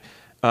bad.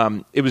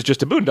 It was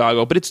just a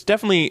boondoggle, but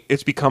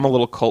it's become a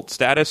little cult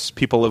status.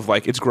 People have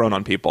like it's grown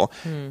on people,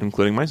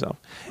 including myself.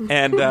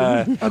 And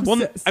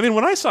well, I mean,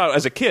 when I saw it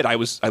as a kid, I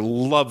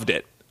loved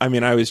it. I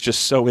mean, I was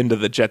just so into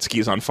the jet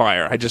skis on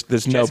fire.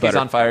 There's no Jet skis better.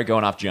 on fire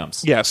going off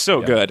jumps. Yeah,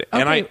 so good.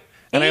 Okay,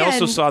 And I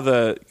also and- saw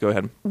go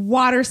ahead.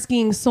 Water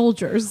skiing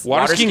soldiers.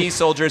 Water ski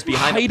soldiers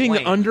behind hiding a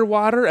plane.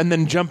 underwater and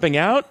then jumping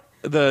out.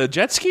 The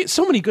jet ski,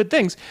 so many good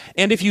things.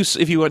 And if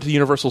you went to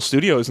Universal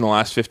Studios in the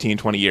last 15,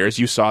 20 years,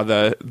 you saw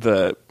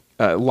the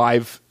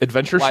live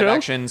adventure Live show.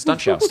 action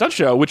stunt show. Stunt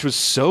show, which was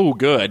so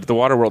good. The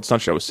Waterworld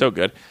stunt show was so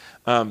good.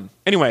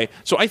 Anyway,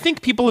 so I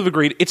think people have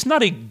agreed it's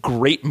not a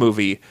great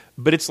movie,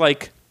 but it's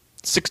like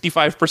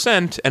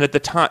 65%, and at the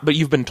time, but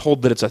you've been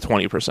told that it's a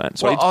 20%.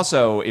 So Well,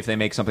 also, if they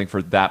make something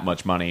for that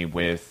much money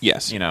with,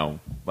 Yes.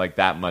 like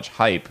that much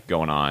hype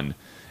going on,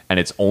 and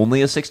it's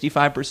only a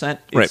 65%,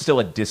 it's Right. still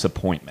a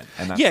disappointment.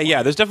 And that's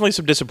yeah, there's definitely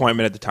some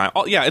disappointment at the time.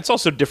 Yeah, it's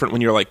also different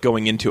when you're like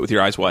going into it with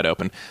your eyes wide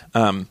open.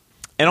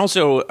 And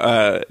also,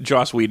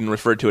 Joss Whedon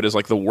referred to it as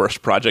like the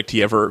worst project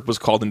he ever was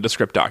called into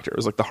Script Doctor. It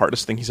was like the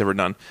hardest thing he's ever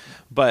done.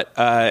 But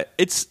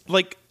it's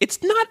not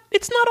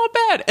all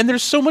bad, and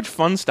there's so much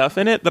fun stuff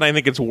in it that I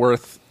think it's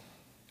worth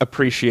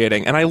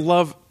appreciating. And I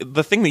love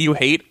the thing that you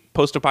hate: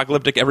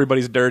 post-apocalyptic,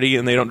 everybody's dirty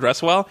and they don't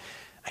dress well.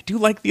 I do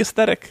like the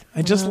aesthetic.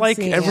 I just like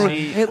everyone.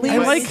 At least, I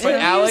like, but at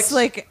Alex- least,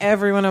 like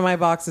every one of my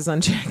boxes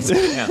unchecked.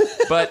 Yeah.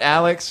 But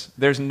Alex,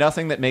 there's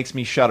nothing that makes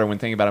me shudder when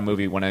thinking about a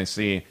movie when I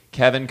see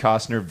Kevin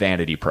Costner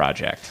Vanity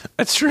Project.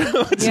 That's true.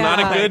 It's not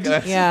a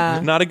good,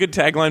 Yeah. not a good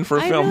tagline for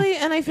a film.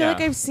 I feel Yeah.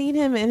 like I've seen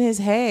him in his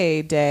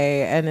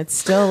heyday, and it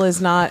still is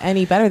not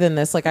any better than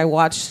this. Like I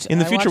watched In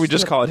the future, we watched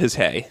just the- call it his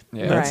hay.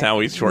 Yeah. That's Right. how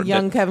we shortened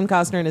young it. Kevin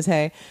Costner in his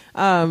hay.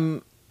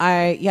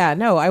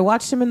 I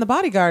watched him in The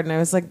Bodyguard, and I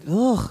was like,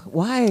 ugh,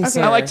 why?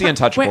 Okay. I like The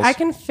Untouchables. Wait, I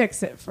can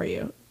fix it for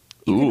you.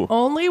 You can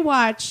only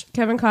watch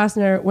Kevin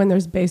Costner when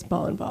there's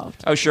baseball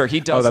involved. Oh, sure. He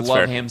does that's love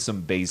fair. him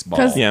some baseball.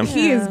 Because Yeah.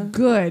 he is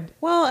good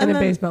in a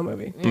baseball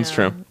movie. It's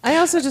true. I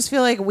also just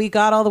feel like we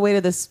got all the way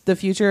to the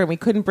future and we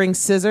couldn't bring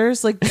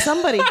scissors. Like,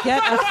 somebody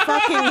get a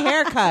fucking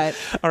haircut.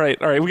 All right.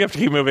 We have to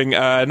keep moving.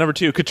 Number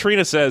 2,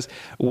 Katrina says,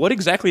 "What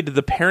exactly did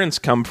the parents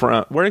come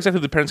from? Where exactly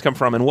did the parents come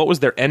from, and what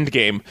was their end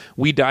game?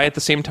 We die at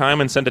the same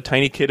time and send a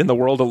tiny kid in the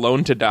world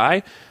alone to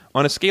die?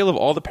 On a scale of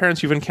all the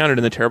parents you've encountered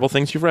and the terrible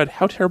things you've read,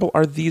 how terrible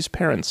are these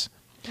parents?"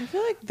 I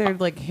feel like they're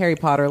like Harry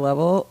Potter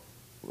level.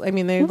 I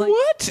mean, they're like...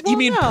 What? Well, You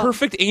mean no.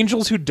 perfect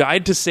angels who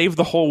died to save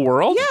the whole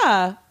world?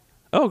 Yeah.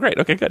 Oh, great.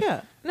 Okay, good.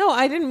 Yeah. No,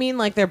 I didn't mean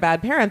like they're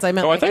bad parents. I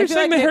meant Oh, I like, thought you were feel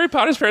saying like that they- Harry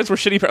Potter's parents were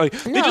shitty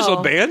parents. Like, they just No.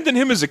 abandoned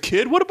him as a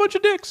kid? What a bunch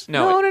of dicks.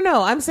 No.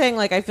 I'm saying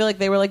like I feel like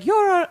they were like,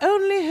 you're our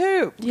only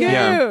hope.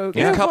 Yeah.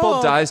 If a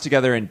couple dies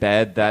together in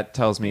bed, that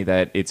tells me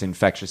that it's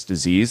infectious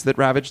disease that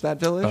ravaged that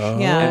village.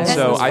 Yeah. And That's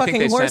so those I think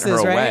they fucking sent her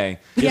horses, right? away.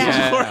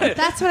 Yeah,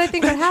 that's what I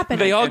think would happen.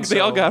 They all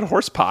so- got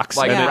horse pox.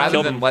 Like, and it rather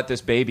killed than them. let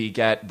this baby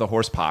get the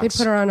horse pox,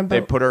 They put her on a boat.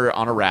 They put her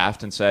on a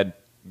raft and said,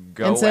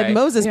 "Go And away." said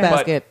Moses Yeah.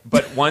 basket.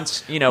 But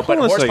once but on a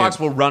horse second. pox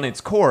will run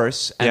its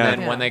course, and Yeah.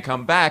 then Yeah. when they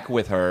come back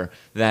with her,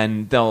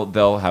 then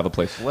they'll have a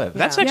place to live.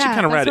 That's Yeah. actually Yeah,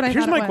 kind of that's rad. what I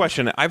Here's thought my it was.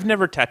 question. I've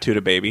never tattooed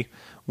a baby.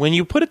 When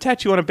you put a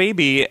tattoo on a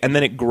baby and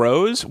then it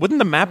grows, wouldn't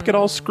the map get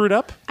all screwed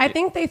up? I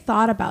think they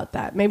thought about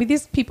that. Maybe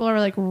these people are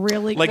like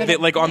really Like good they,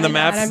 at like on the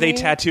maps, they anatomy.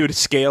 tattooed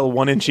scale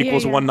 1 inch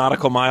equals yeah. 1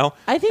 nautical mile.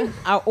 I think,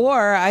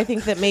 or I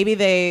think that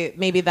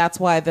maybe that's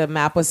why the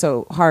map was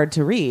so hard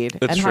to read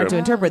That's and hard true. to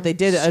interpret. They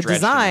did a Stretched and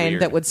design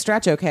weird. that would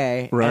stretch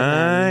okay. and Right.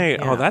 then,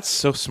 yeah. Oh, that's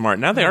so smart.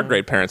 Now they are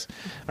great parents.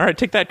 All right,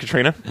 take that,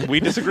 Katrina. We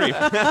disagree.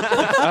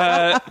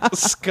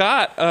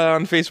 Scott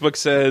on Facebook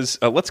says,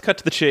 "Let's cut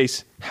to the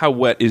chase. How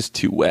wet is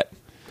too wet?"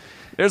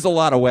 There's a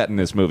lot of wet in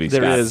this movie.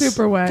 There Scott. is.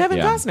 super wet. Kevin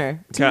Yeah. Costner.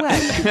 Too Ca-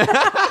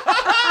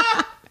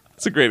 wet.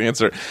 That's a great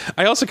answer.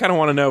 I also kind of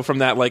want to know from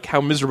that, like, how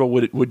miserable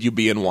would you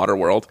be in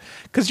Waterworld?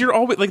 Because you're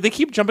always like, they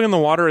keep jumping in the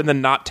water and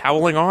then not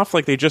toweling off.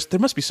 Like, there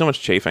must be so much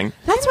chafing.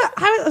 That's what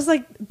I was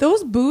like.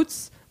 Those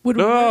boots would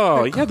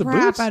Oh, rip yeah, the the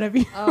crap boots. out of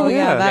you. Oh yeah,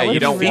 Yeah, that you would be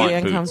don't really want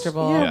boots.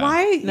 uncomfortable. Yeah, Yeah.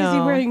 why is he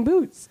No. wearing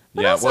boots?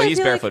 But Yeah, also, well, I he's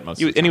feel barefoot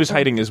most of the And he was time.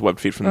 hiding his webbed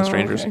feet from the Oh,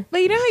 strangers. okay.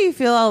 But you know how you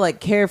feel all like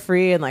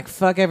carefree and like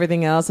fuck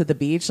everything else at the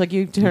beach? Like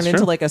you turn That's into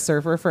true. like a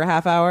surfer for a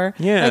half hour.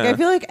 Yeah. Like I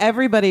feel like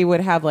everybody would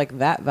have like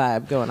that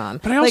vibe going on.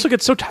 But I also Like,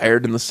 get so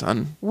tired in the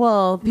sun.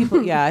 well,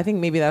 people. Yeah, I think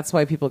maybe that's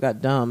why people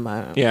got dumb. I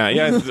don't know.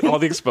 Yeah, all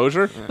the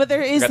exposure. But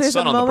there's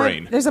sun a on the moment.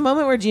 brain. There's a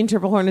moment where Jean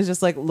Triplehorn is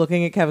just like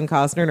looking at Kevin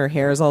Costner and her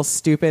hair is all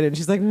stupid and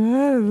she's like,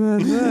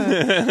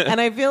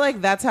 and I feel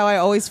like that's how I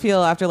always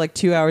feel after like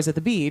 2 hours at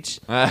the beach.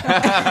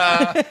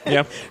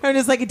 Yeah. I'm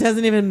just like, it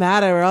doesn't even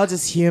matter. We're all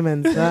just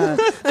humans. You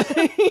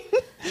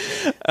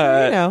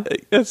know,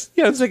 it's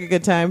like a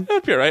good time.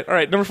 That'd be all right. All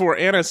right, number 4.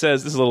 Anna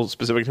says, this is a little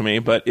specific to me,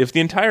 but if the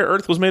entire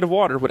Earth was made of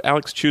water, would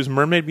Alex choose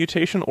mermaid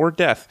mutation or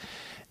death?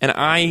 And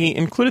I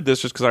included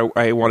this just because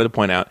I wanted to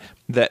point out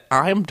that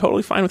I'm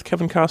totally fine with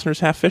Kevin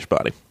Costner's half fish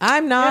body.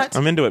 I'm not.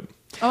 I'm into it.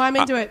 Oh, I'm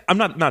into it. I'm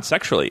not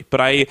sexually,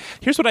 but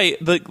here's what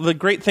the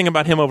great thing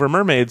about him over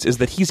mermaids is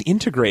that he's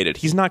integrated.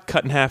 He's not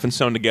cut in half and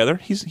sewn together.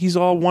 He's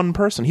all one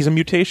person. He's a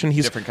mutation.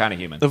 He's Different kind of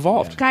human.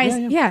 evolved. Guys,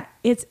 yeah,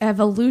 it's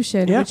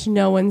evolution, Yeah. which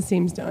no one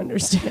seems to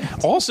understand.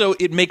 Also,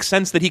 it makes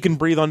sense that he can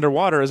breathe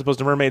underwater as opposed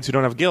to mermaids who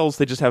don't have gills.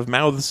 They just have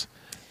mouths.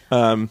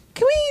 Can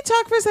we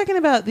talk for a second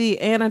about the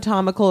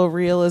anatomical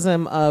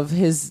realism of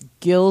his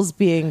gills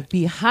being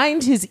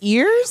behind his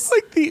ears?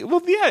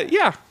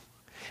 Yeah.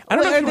 I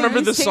don't know if Are you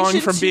remember the song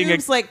distinction from being a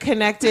tubes, like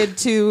connected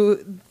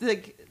to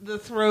the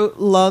throat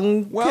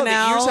lung Well,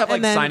 canal. the ears have like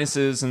and then-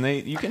 sinuses, and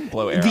you can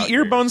blow air. the out ear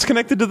your bone's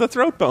connected to the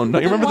throat bone.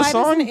 Don't you Then remember the why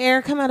song? doesn't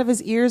air come out of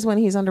his ears when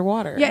he's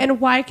underwater? Yeah, and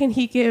why can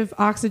he give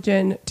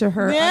oxygen to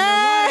her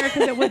Yeah. underwater?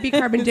 Because it would be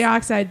carbon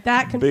dioxide.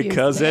 That confused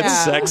Because me. it's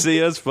Yeah. sexy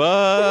as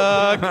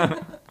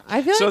fuck.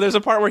 I feel So like there's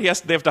a part where they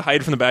have to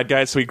hide from the bad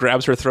guys. So he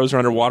grabs her, throws her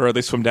underwater.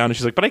 They swim down, and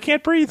she's like, "But I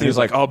can't breathe." And he's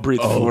like, "I'll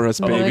breathe for us,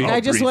 baby." I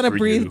just breathe want to for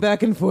breathe you.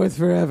 back and forth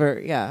forever.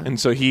 Yeah. And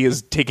so he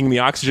is taking the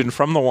oxygen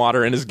from the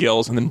water in his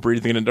gills and then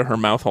breathing it into her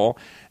mouth hole,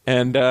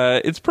 and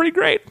it's pretty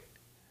great.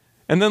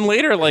 And then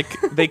later, like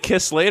they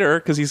kiss later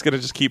because he's gonna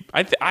just keep.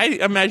 I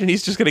imagine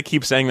he's just gonna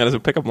keep saying that as a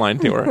pickup line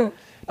to her.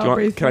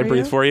 Can I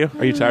breathe for you?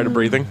 Are you tired of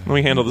breathing? Let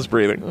me handle this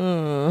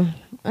breathing.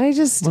 I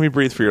just. Let me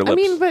breathe for your lips. I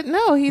mean, but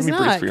no, he's Let me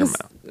breathe not. for your 'cause-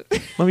 mouth.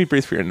 Let me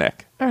breathe for your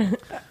neck.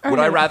 Would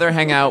I rather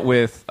hang out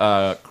with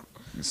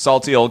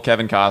salty old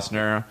Kevin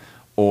Costner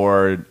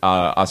or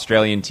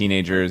Australian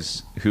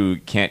teenagers who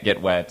can't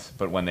get wet,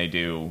 but when they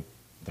do,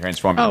 they're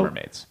transformed into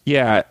mermaids?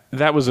 Yeah,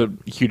 that was a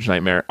huge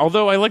nightmare.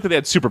 Although I like that they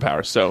had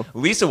superpowers. So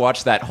Lisa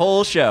watched that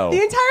whole show.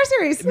 The entire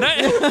series.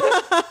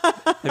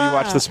 have you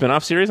watched the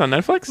spin-off series on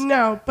Netflix?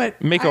 No,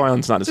 but Mako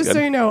Island's not as just good.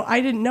 so you know,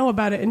 I didn't know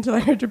about it until I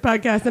heard your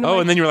podcast. And I'm Oh,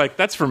 like, and then you were like,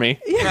 "That's for me."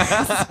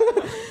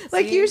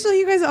 Like usually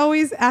you guys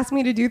always ask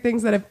me to do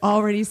things that I've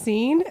already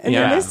seen, and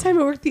Yeah. then this time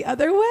it worked the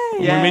other way.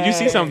 We made you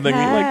see something.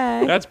 Yay.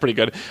 Like, that's pretty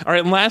good. All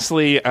right, and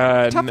lastly,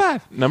 Top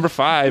 5. number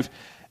 5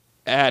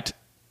 at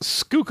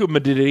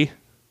Skookumadiddy.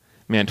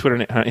 Man,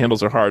 Twitter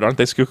handles are hard, aren't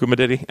they,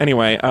 Skookumadiddy?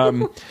 Anyway,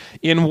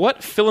 in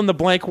what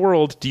fill-in-the-blank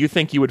world do you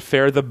think you would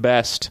fare the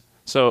best?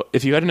 So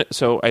if you had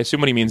so I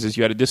assume what he means is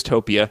you had a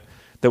dystopia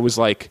that was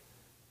like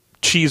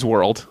Cheese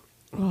World.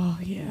 Oh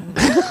yeah.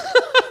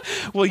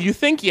 Well, you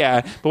think,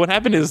 yeah, but what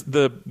happened is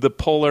the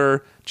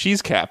polar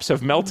cheese caps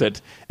have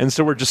melted, and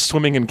so we're just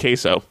swimming in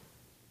queso.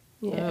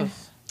 Yeah.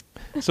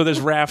 So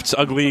there's rafts,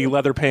 ugly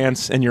leather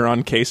pants, and you're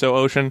on queso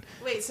ocean.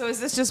 Wait, so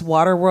is this just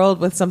Waterworld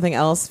with something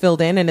else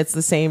filled in, and it's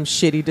the same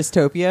shitty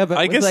dystopia, but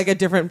I with guess- like a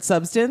different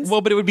substance?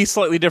 Well, but it would be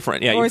slightly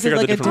different. Yeah, or you is it figure out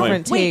like the a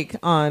different different way. take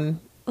on?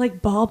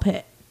 Like ball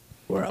pit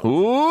world.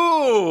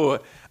 Ooh,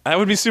 that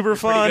would be super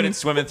Pretty good fun. at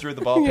swimming through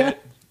the ball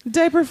pit.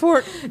 Diaper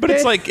fort. But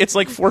it's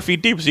like 4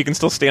 feet deep, so you can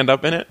still stand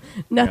up in it.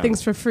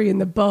 Nothing's for free in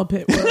the ball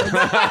pit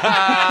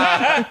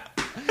world.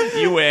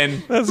 You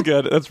win. That's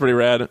good. That's pretty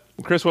rad.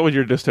 Chris, what would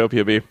your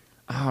dystopia be?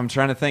 Oh, I'm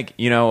trying to think.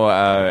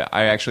 I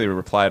actually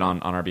replied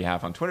on our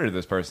behalf on Twitter to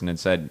this person and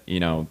said,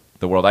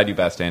 the world I do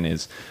best in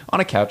is on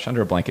a couch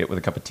under a blanket with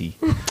a cup of tea.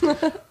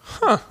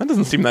 That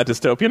doesn't seem that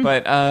dystopian.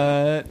 But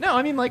no,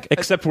 I mean like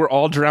Except we're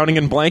all drowning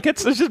in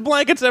blankets. There's just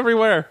blankets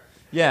everywhere.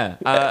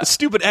 yeah.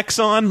 Stupid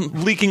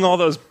Exxon leaking all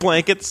those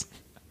blankets.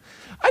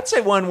 I'd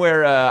say one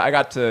where I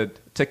got to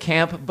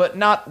camp, but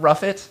not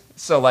rough it.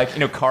 So like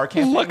car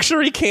camping.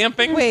 Luxury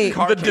camping. Wait, the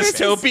car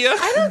dystopia.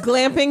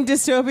 Glamping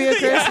dystopia,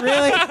 Chris?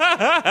 Really?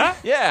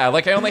 Yeah,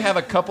 like I only have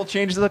a couple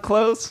changes of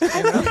clothes.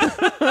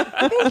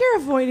 I think you're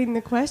avoiding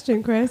the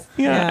question, Chris.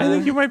 Yeah, I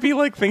think you might be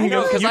like thinking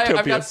of Because utopia.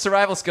 I've got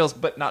survival skills,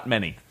 but not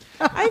many.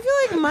 I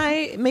feel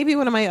like maybe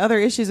one of my other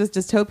issues with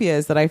dystopia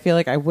is that I feel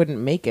like I wouldn't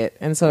make it,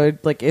 and so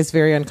it's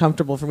very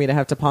uncomfortable for me to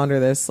have to ponder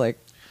this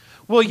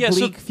Well, yeah,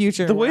 bleak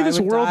future The way where I this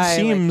would world die,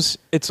 seems,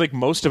 it's like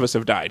most of us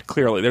have died,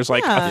 clearly. There's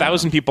like Yeah.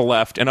 1,000 people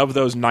left, and of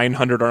those,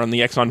 900 are on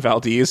the Exxon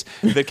Valdez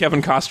that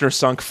Kevin Costner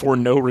sunk for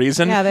no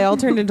reason. Yeah, they all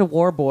turned into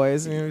war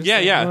boys. And you're just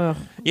like, ugh,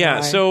 Yeah,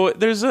 why? so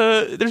there's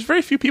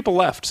very few people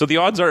left. So the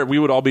odds are we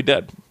would all be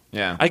dead.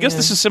 Yeah. I guess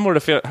this is similar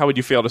to how would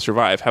you fail to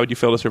survive? How would you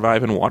fail to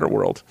survive in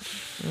Waterworld?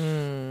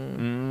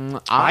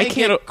 I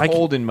can't- get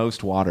cold in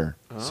most water,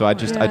 so I'd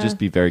just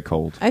be very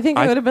cold. I think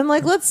I would have been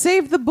like, let's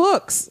save the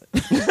books.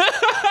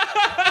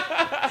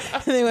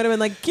 And they would have been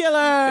like,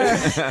 killer.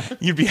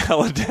 You'd be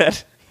hella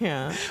dead.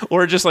 Yeah.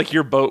 Or just like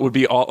your boat would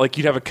be all like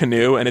you'd have a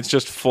canoe and it's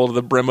just full to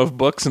the brim of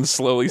books and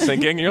slowly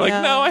sinking. And you're like,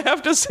 Yeah. no, I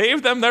have to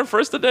save them. They're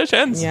first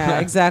editions. Yeah,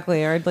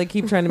 exactly. Or I'd like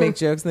keep trying to make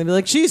jokes and they'd be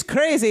like, she's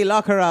crazy,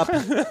 lock her up.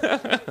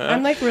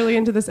 I'm like really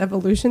into this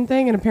evolution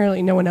thing, and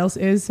apparently no one else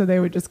is, so they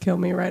would just kill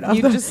me right off.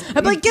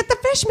 I'm like, get the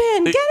fish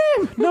man, get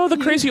him. No, the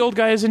crazy old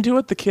guy is into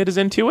it. The kid is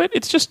into it.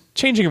 It's just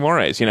changing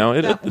mores,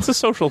 it's a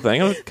social thing.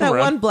 It'll come That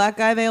around. one black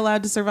guy they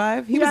allowed to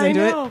survive, he was Yeah, I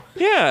into know.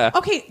 it. Yeah.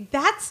 Okay,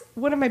 that's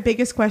one of my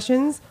biggest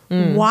questions.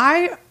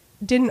 Why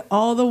didn't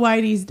all the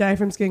whiteys die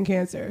from skin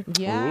cancer?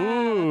 Yeah,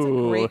 that's a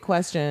great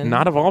question.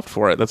 Not evolved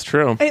for it. That's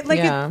true. It's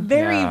Yeah.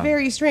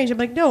 very strange. I'm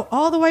like, no,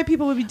 all the white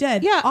people would be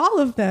dead. Yeah. all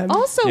of them.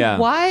 Also, Yeah.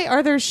 why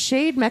are their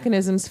shade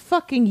mechanisms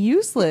fucking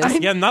useless?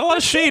 Yeah, not a lot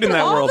of shade in that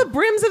all world. the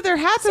brims of their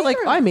hats are like,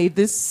 Zero. I made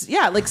this,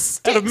 like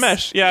sticks. Out of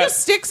mesh, yeah. Just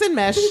sticks and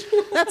mesh.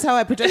 That's how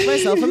I protect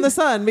myself from the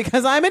sun,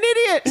 because I'm an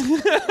idiot.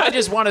 I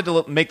just wanted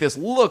to make this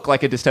look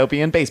like a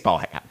dystopian baseball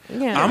hat.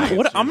 Yeah.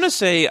 I'm going to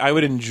say I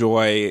would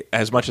enjoy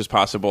as much as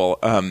possible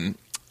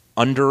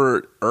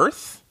under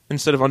Earth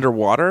instead of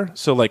underwater.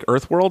 So like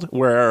Earthworld,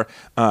 where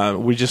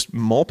we just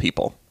mole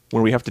people,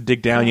 where we have to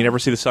dig down. You never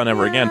see the sun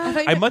ever again. I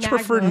thought you I meant much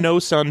prefer magma. no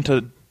sun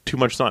to too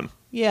much sun.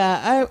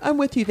 Yeah, I'm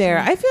with you there.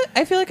 I feel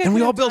like I And we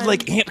could all have build done-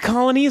 like ant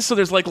colonies, so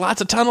there's like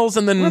lots of tunnels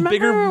and then Remember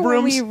bigger when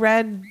rooms. we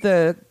read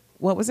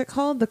what was it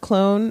called? The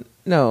clone?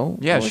 No.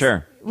 Yeah, What was-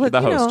 sure. What,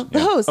 The you know, host, the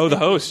yeah. host. Oh, the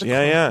host.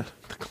 Yeah.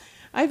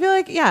 I feel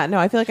like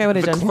I feel like I would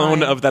have The done clone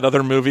fine. of that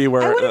other movie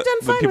where I would have done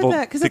the fine people with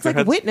that because stick it's their like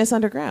heads- Witness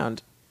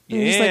Underground.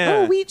 You're just like,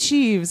 Yeah. wheat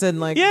sheaves and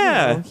like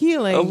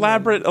healing.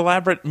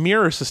 elaborate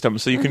mirror system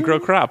so you can grow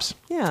crops.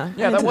 Yeah. Yeah, I'm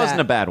that into wasn't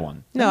a bad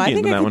one. No, I'd I be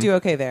think into I that could one. do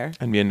okay there.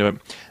 I'd be into it.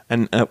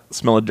 And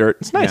smell of dirt.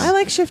 It's nice. Yeah. I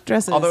like shift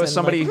dresses. Although as and,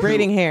 somebody like, who-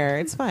 braiding hair,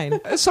 it's fine.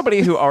 As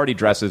somebody who already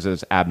dresses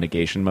as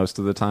abnegation most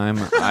of the time,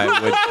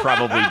 I would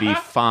probably be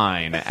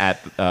fine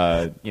at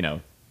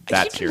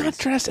that you do series. not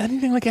dress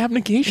anything like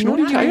abnegation. No, What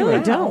are you I talking really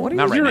about? don't. What are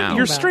Not you right talking now.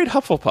 You're about? straight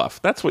Hufflepuff.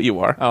 That's what you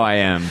are. Oh, I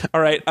am. All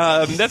right.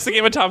 That's the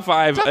game of top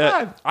five.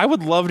 I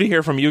would love to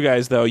hear from you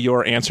guys, though,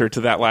 your answer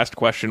to that last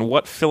question.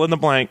 What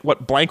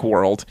blank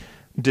world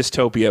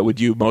dystopia would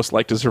you most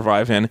like to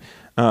survive in?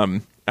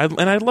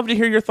 I'd love to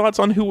hear your thoughts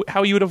on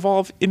how you would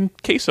evolve in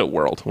queso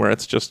world, where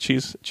it's just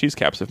cheese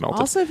caps have melted.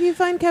 Also, if you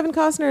find Kevin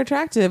Costner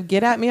attractive,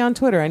 get at me on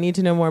Twitter. I need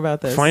to know more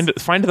about this.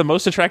 Find the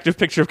most attractive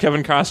picture of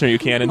Kevin Costner you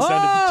can and send it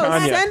to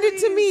Tanya. Send it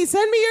to me.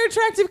 Send me your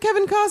attractive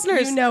Kevin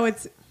Costner.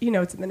 You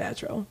know it's in the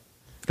natural.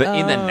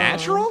 In the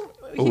natural?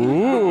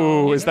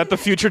 Ooh, is that the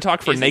future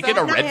talk for Is naked?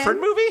 that a Redford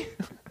movie?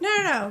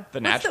 No.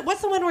 The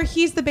What's the one where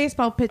he's the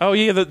baseball pitcher? Oh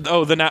yeah,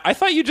 I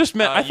thought you just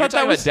meant. I You're thought that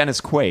talking was about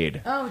Dennis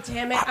Quaid. Oh,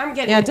 damn it! I'm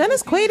getting. Yeah,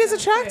 Dennis Quaid is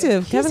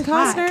attractive. Kevin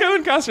hot. Costner.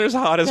 Kevin Costner's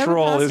hottest Kevin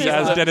role is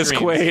Costner's as Dennis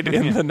Dreams. Quaid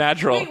in The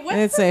Natural. Wait, what?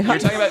 I'd say You're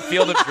hot. talking about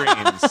Field of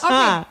Dreams.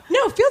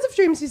 No, Field of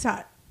Dreams. He's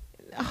hot.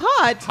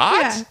 Hot.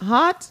 Hot? Yeah.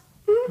 Hot.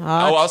 Oh,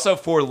 also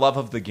for Love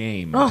of the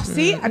Game. Oh,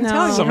 see, I'm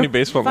telling So you. many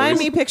baseball Find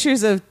movies. me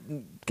pictures of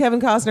Kevin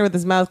Costner with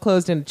his mouth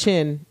closed and a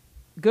chin.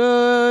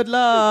 Good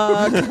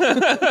luck.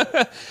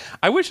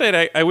 I wish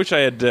that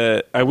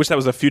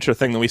was a future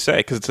thing that we say,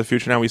 because it's a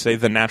future now. We say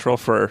The Natural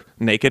for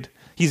naked.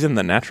 He's in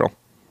The Natural.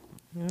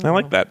 I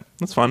like that.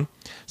 That's fun.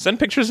 Send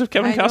pictures of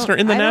Kevin Costner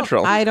in The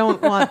Natural. I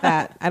don't want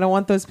that. I don't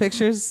want those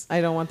pictures.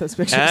 At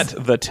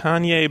the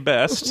Tanya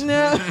Best.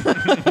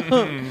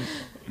 No,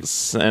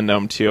 Send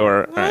them to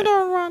our. All I right.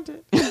 don't want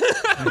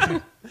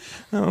it.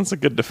 Well, that's a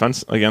good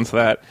defense against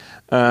that.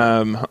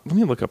 Let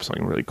me look up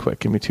something really quick.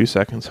 Give me 2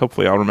 seconds.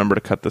 Hopefully, I'll remember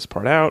to cut this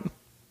part out.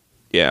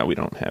 Yeah, we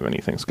don't have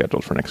anything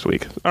scheduled for next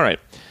week. All right.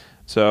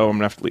 So I'm going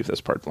to have to leave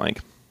this part blank.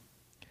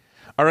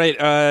 All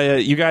right,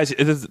 you guys,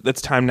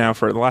 it's time now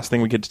for the last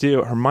thing we get to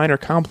do, our minor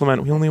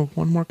compliment. We only have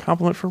one more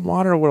compliment for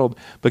Waterworld,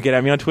 but get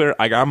at me on Twitter.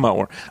 I got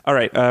more. All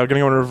right, we're going to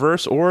go in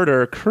reverse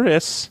order.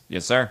 Chris,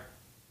 Yes, sir.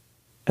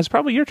 it's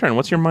probably your turn.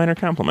 What's your minor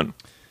compliment?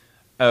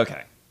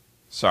 Okay.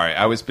 Sorry,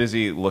 I was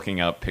busy looking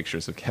up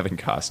pictures of Kevin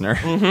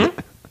Costner.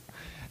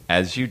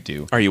 As you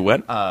do. Are you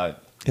wet?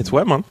 It's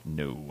wet month.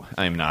 No,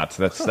 I'm not.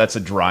 That's a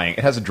drying. It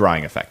has a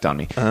drying effect on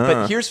me.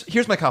 But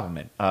here's my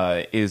compliment.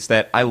 Is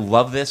that I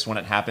love this when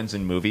it happens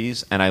in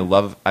movies, and I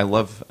love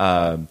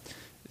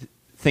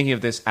thinking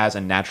of this as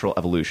a natural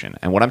evolution.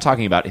 And what I'm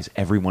talking about is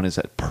everyone is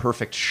a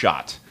perfect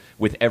shot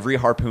with every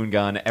harpoon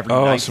gun, every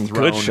knife some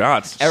thrown, good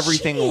shots.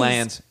 Everything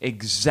lands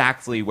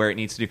exactly where it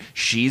needs to do.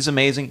 She's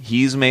amazing.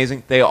 He's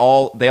amazing. They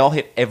all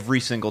hit every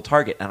single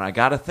target. And I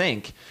gotta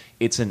think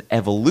it's an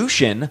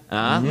evolution,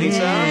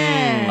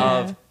 Lisa,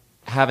 of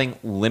having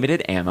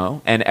limited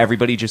ammo, and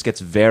everybody just gets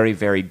very,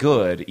 very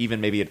good,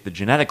 even maybe at the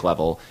genetic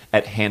level,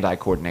 at hand-eye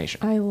coordination.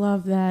 I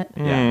love that.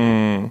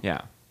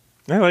 Yeah.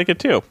 I like it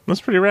too.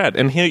 That's pretty rad.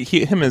 And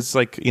him is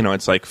like,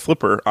 it's like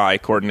flipper eye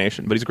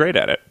coordination, but he's great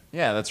at it.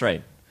 Yeah, that's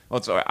right. Well,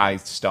 it's eye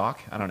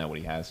stalk. I don't know what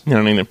he has. You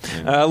know what I mean?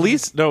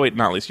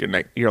 Not least.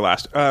 You're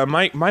last.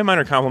 My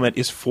minor compliment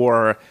is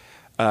for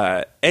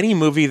any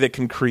movie that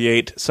can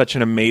create such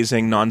an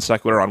amazing non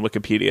sequitur on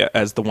Wikipedia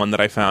as the one that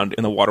I found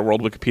in the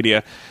Waterworld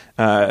Wikipedia.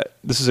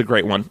 This is a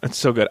great one. It's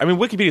so good. I mean,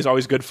 Wikipedia is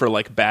always good for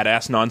like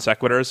badass non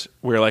sequiturs.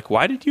 We're like,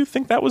 why did you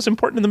think that was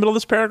important in the middle of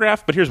this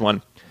paragraph? But here's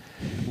one.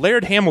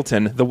 Laird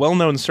Hamilton, the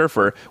well-known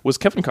surfer, was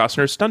Kevin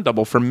Costner's stunt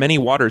double for many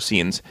water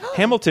scenes.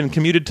 Hamilton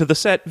commuted to the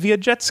set via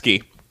jet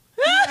ski.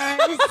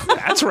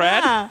 That's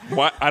rad.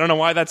 Why, I don't know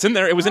why that's in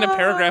there. It was in a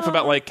paragraph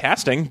about like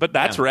casting, but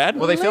that's rad.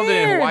 Well, they filmed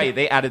it in Hawaii.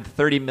 They added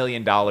 $30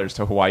 million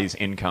to Hawaii's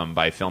income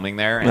by filming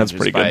there, and That's just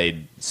pretty by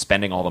good.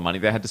 spending all the money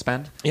they had to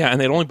spend. Yeah, and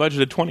they'd only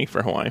budgeted 20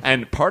 for Hawaii.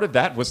 And part of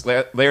that was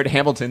Laird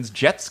Hamilton's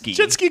jet ski.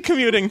 Jet ski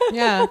commuting.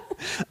 Yeah.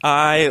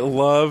 I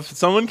love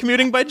someone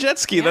commuting by jet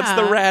ski. That's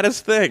the Yeah.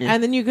 raddest thing.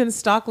 And then you can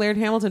stalk Laird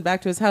Hamilton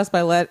back to his house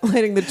by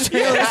letting the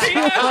trailer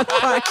on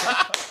fire.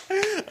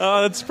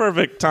 Oh, that's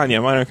perfect.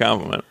 Tanya, minor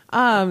compliment.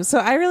 So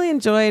I really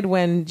enjoyed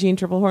when Jean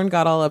Triplehorn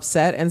got all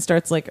upset and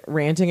starts like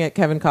ranting at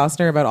Kevin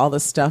Costner about all the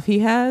stuff he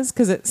has,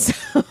 because it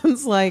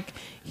sounds like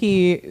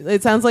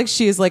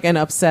she's like an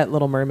upset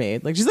Little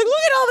Mermaid. Like she's like,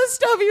 look at all this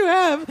stuff you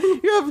have.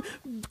 You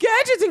have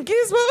gadgets and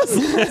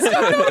gizmos,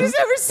 stuff nobody's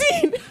ever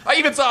seen. I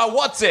even saw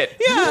What's It?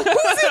 Yeah,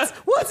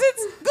 what's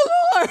it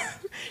galore.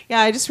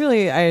 Yeah,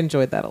 I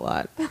enjoyed that a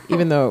lot,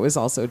 even though it was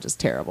also just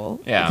terrible.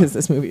 Yeah. Because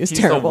this movie is He's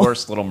terrible. the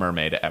worst Little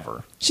Mermaid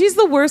ever. She's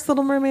the worst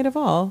Little Mermaid of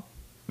all.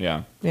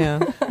 Yeah.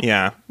 Yeah.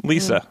 Yeah.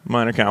 Lisa,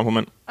 minor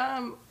compliment.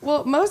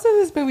 Well, most of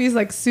this movie is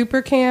like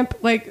super camp.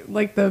 Like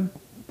the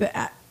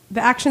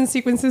action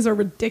sequences are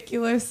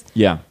ridiculous.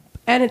 Yeah.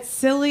 And it's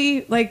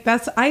silly. Like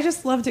I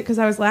just loved it because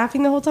I was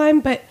laughing the whole time.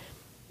 But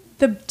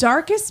the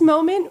darkest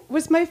moment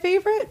was my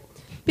favorite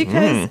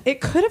because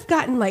it could have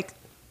gotten like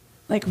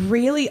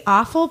really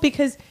awful,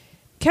 because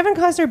Kevin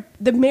Costner,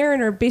 the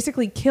mariner,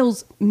 basically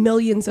kills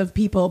millions of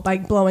people by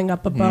blowing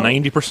up a boat.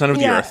 90% of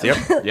the Yeah.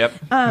 earth.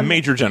 Yep.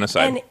 Major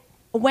genocide. And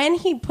when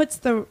he puts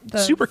the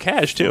Super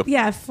cash, too.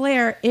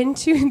 flare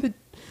into the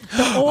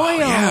oil.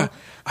 yeah.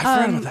 I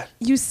forgot about that.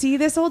 You see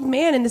this old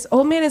man, and this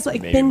old man has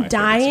like Maybe my been favorite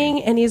dying,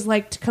 scene. and he's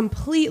like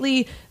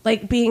completely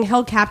like being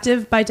held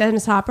captive by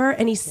Dennis Hopper,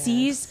 and he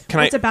sees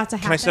what's about to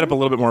happen. Can I set up a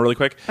little bit more really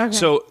quick? Okay.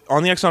 So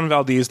on the Exxon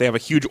Valdez, they have a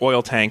huge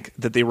oil tank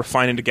that they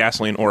refine into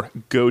gasoline, or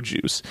go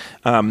juice,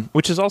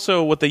 which is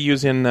also what they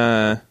use in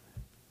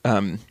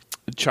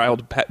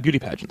beauty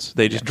pageants.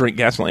 They just drink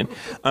gasoline.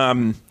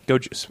 Go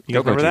juice. You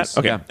guys Go remember juice, that?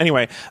 Okay. yeah.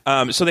 Anyway,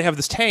 so they have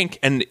this tank,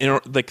 and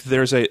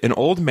there's an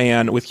old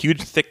man with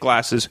huge thick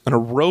glasses and a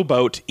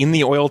rowboat in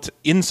the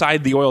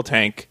inside the oil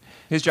tank.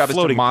 His job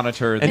floating. is to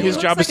monitor. And his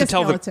looks job like is to a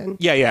tell skeleton. them.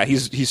 Yeah.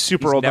 He's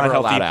super He's old, never not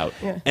healthy, allowed out.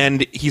 Yeah.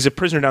 and he's a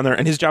prisoner down there.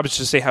 And his job is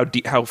to say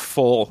how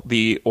full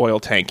the oil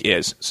tank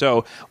is.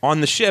 So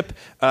on the ship,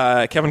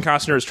 Kevin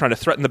Costner is trying to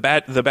threaten the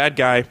bad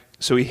guy.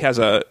 So he has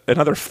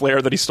another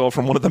flare that he stole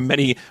from one of the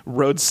many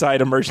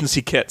roadside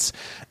emergency kits,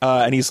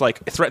 and he's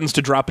like threatens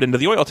to drop it into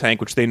the oil tank,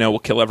 which they know will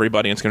kill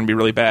everybody, and it's going to be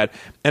really bad.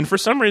 And for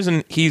some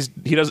reason, he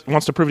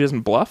wants to prove he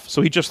doesn't bluff,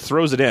 so he just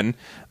throws it in,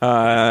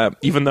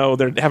 even though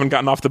they haven't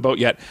gotten off the boat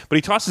yet. But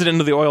he tosses it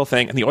into the oil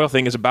thing, and the oil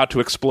thing is about to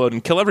explode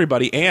and kill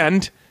everybody.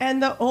 And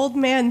the old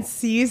man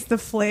sees the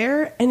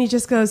flare, and he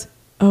just goes,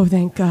 "Oh,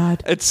 thank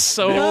God!" It's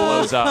so It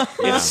blows up.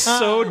 It's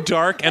so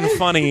dark and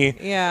funny.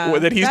 Yeah,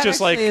 that he's that just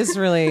like is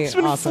really he's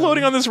been awesome.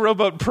 floating on this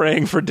rowboat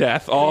praying for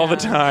death all the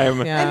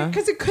time. Yeah.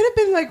 Because it could have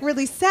been like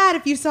really sad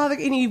if you saw and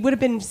he would have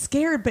been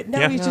scared. But no,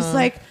 Yeah. he's just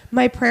like,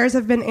 "My prayers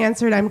have been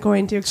answered. I'm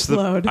going to So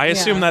explode." I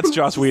assume Yeah. that's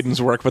Joss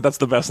Whedon's work, but that's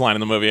the best line in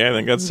the movie. I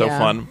think that's so Yeah,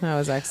 fun. That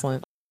was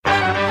excellent.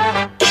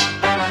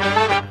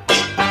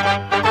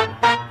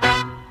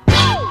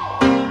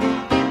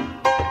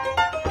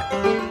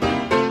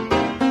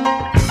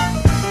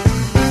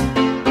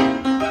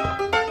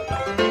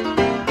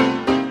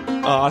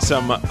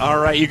 Awesome. All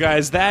right, you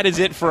guys, that is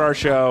it for our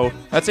show.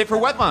 That's it for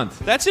Wet Month.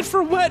 That's it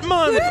for Wet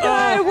Month.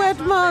 Wet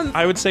month.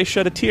 I would say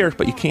shed a tear,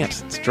 but you can't.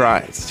 It's dry.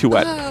 It's too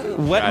wet.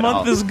 Wet Dried Month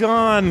off. is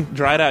gone.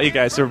 Dried out, you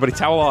guys. So everybody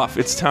towel off.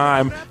 It's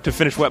time to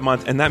finish Wet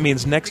Month, and that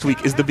means next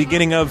week is the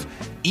beginning of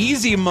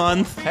Easy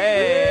Month.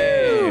 Hey.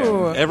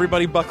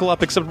 Everybody buckle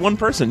up except one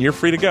person. You're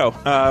free to go.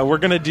 We're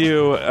going to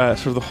do,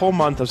 for the whole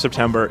month of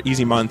September,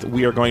 Easy Month,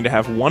 we are going to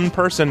have one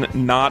person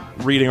not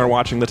reading or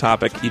watching the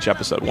topic each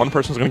episode. One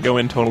person's going to go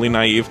in totally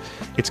naive.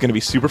 It's going to be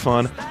super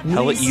fun.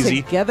 Hella Knees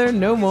easy. Together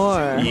no more.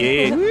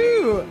 Yeah.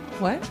 Woo.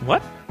 What?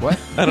 What? What?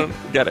 I don't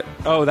get it.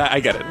 Oh, I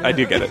get it. I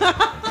do get it.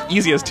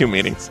 Easy has two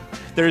meanings.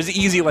 There's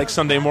easy like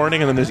Sunday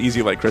morning, and then there's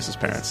easy like Chris's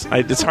parents.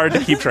 It's hard to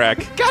keep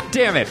track. God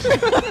damn it.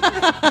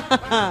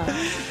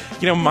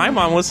 You know, my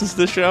mom listens to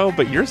the show,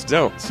 but yours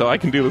don't, so I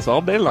can do this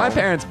all day long. My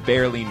parents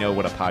barely know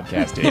what a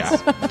podcast is. Yeah,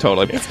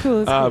 totally. It's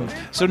cool.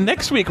 So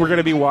next week we're going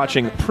to be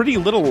watching Pretty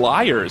Little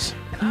Liars.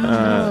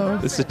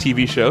 This is a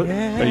TV show.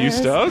 Are you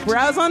stoked?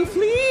 Brows on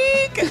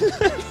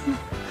fleek.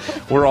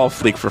 We're all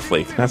fleek for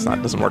fleek.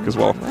 Doesn't work as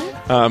well.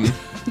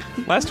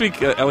 Last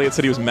week, Elliot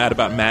said he was mad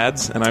about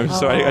Mads, and I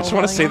just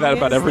want to say that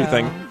about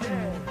everything.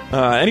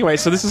 Anyway,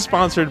 so this is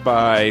sponsored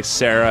by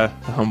Sarah,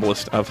 the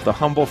humblest of the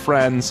humble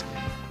friends.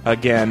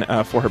 Again,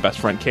 for her best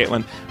friend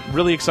Caitlin.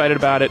 Really excited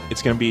about it.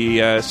 It's going to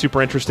be super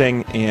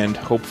interesting, and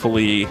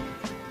hopefully,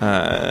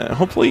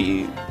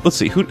 let's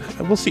see.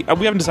 We'll see.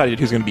 We haven't decided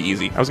who's going to be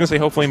easy. I was going to say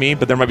hopefully me,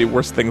 but there might be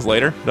worse things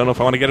later. Don't know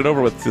if I want to get it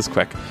over with this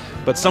quick.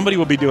 But somebody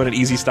will be doing it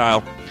easy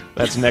style.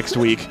 That's next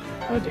week.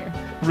 Oh dear.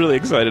 Really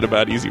excited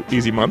about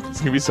Easy Month. It's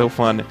going to be so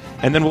fun.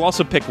 And then we'll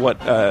also pick what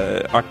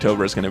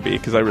October is going to be,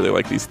 because I really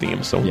like these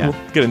themes. So we'll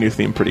get a new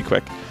theme pretty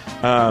quick.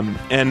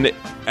 And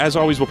as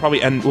always, we'll try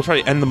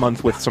to end the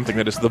month with something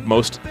that is the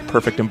most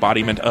perfect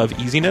embodiment of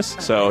easiness.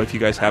 So if you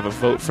guys have a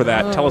vote for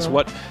that, tell us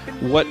what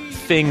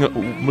thing,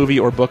 movie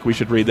or book we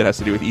should read that has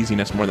to do with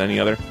easiness more than any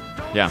other.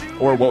 Yeah.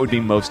 Or what would be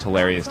most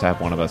hilarious to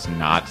have one of us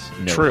not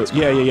know? True. what's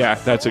going on. Yeah.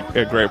 That's a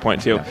great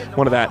point too. Yeah.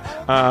 One of that.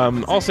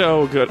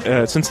 Also,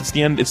 good, since it's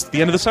the end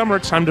of the summer,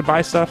 it's time to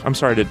buy stuff. I'm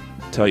sorry to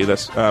tell you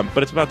this, but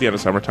it's about the end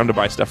of summer. Time to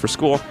buy stuff for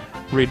school.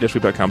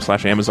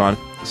 RiaW.com/Amazon.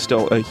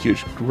 Still a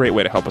great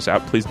way to help us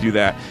out. Please do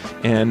that,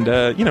 and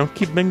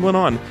keep mingling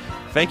on.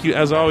 Thank you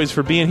as always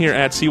for being here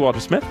at C.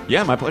 Walter Smith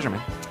Yeah, my pleasure,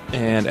 man.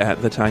 and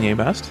at the Tanya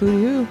Best.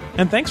 Ooh.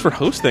 And thanks for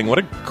hosting. What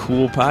a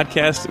cool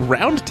podcast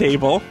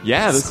roundtable,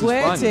 Yeah, this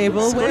Square is fun.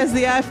 table. Where's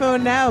the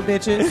iPhone now,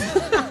 bitches?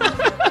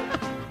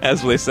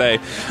 as they say.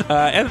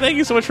 And thank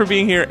you so much for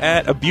being here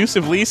at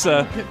Abusive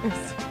Lisa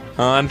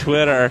on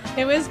Twitter.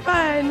 It was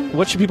fun.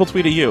 What should people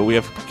tweet at you? We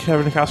have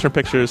Kevin Costner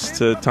pictures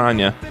to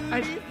Tanya.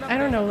 I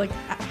don't know, like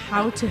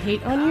how to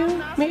hate on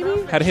you,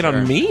 maybe. How to hit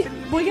on me?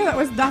 Well,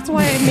 yeah, that's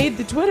why I made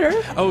the Twitter.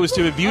 Oh, it was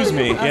to abuse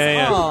me.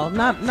 Yeah. Oh,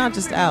 not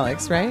just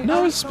Alex, right? No,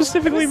 it was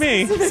specifically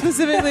me.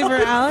 Specifically for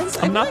Alex.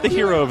 I'm not the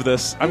hero of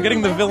this. I'm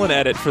getting the villain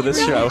edit for this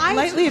show.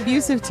 Lightly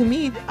abusive to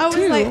me, Oh, it was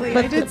too. lightly.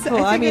 But I did say-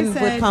 well, I I think I mean,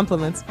 said- with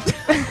compliments.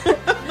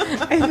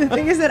 And the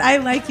thing is that I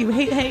like you,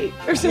 hate,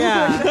 or something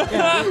like that.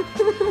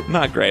 Yeah.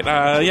 Not great.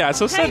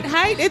 So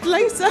Hi, it's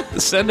Lisa.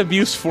 send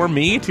abuse for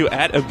me to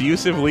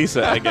 @abusive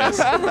Lisa, I guess.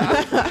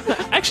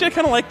 Actually, I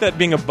kind of like that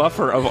being a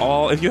buffer of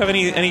all. If you have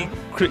any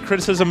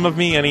criticism of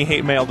me, any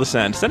hate mail to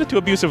send it to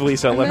abusive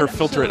Lisa. Let her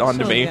filter it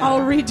onto me. yeah. I'll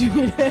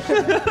retweet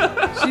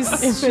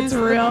it. She's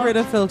real. rid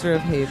of filter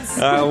of hates.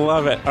 I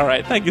love it. All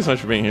right. Thank you so much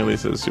for being here,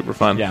 Lisa. It was super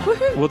fun. Yeah.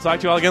 We'll talk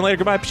to you all again later.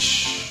 Goodbye.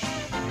 Psh.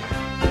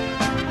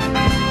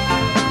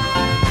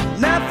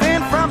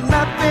 Nothing from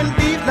nothing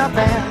leaves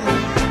nothing.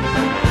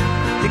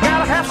 You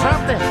gotta have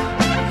something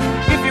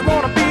if you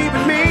wanna be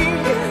with me.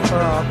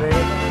 Oh,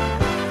 baby.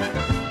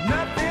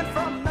 Nothing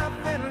from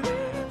nothing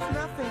leaves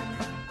nothing.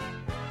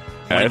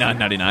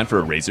 $9.99 for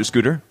a Razor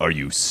scooter? Are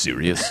you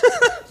serious?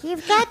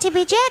 You've got to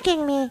be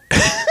joking me.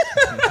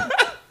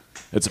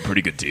 That's a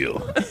pretty good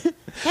deal.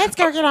 Let's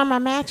go get on my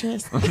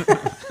mattress.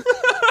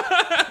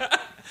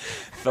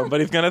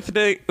 Someone's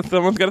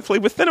gonna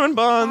sleep with cinnamon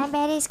buns.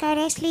 Somebody's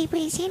gonna sleep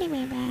with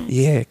cinnamon buns.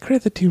 Yeah,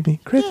 crit it to me.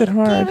 Crit it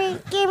hard.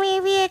 Give me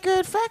a real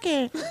good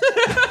fucker.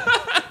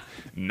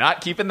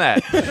 Not keeping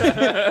that.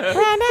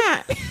 Why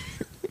not?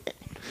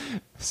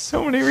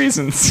 So many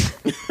reasons.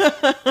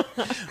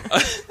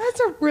 That's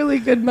a really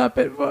good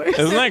Muppet voice.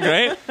 Isn't that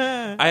great?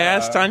 I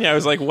asked Tanya, I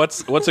was like,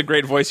 what's a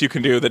great voice you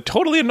can do that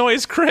totally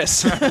annoys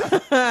Chris?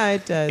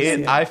 It does.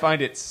 yeah. I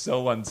find it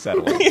so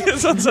unsettling.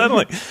 It's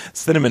unsettling.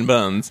 Cinnamon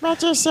buns.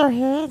 But you're so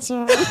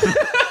handsome.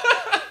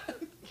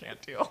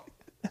 Can't deal.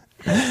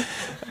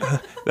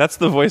 That's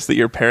the voice that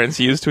your parents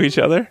use to each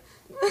other?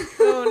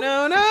 Oh,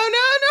 no.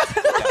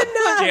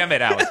 Damn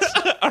it, Alex.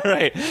 All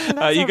right.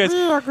 That's You a guys...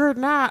 real good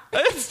night.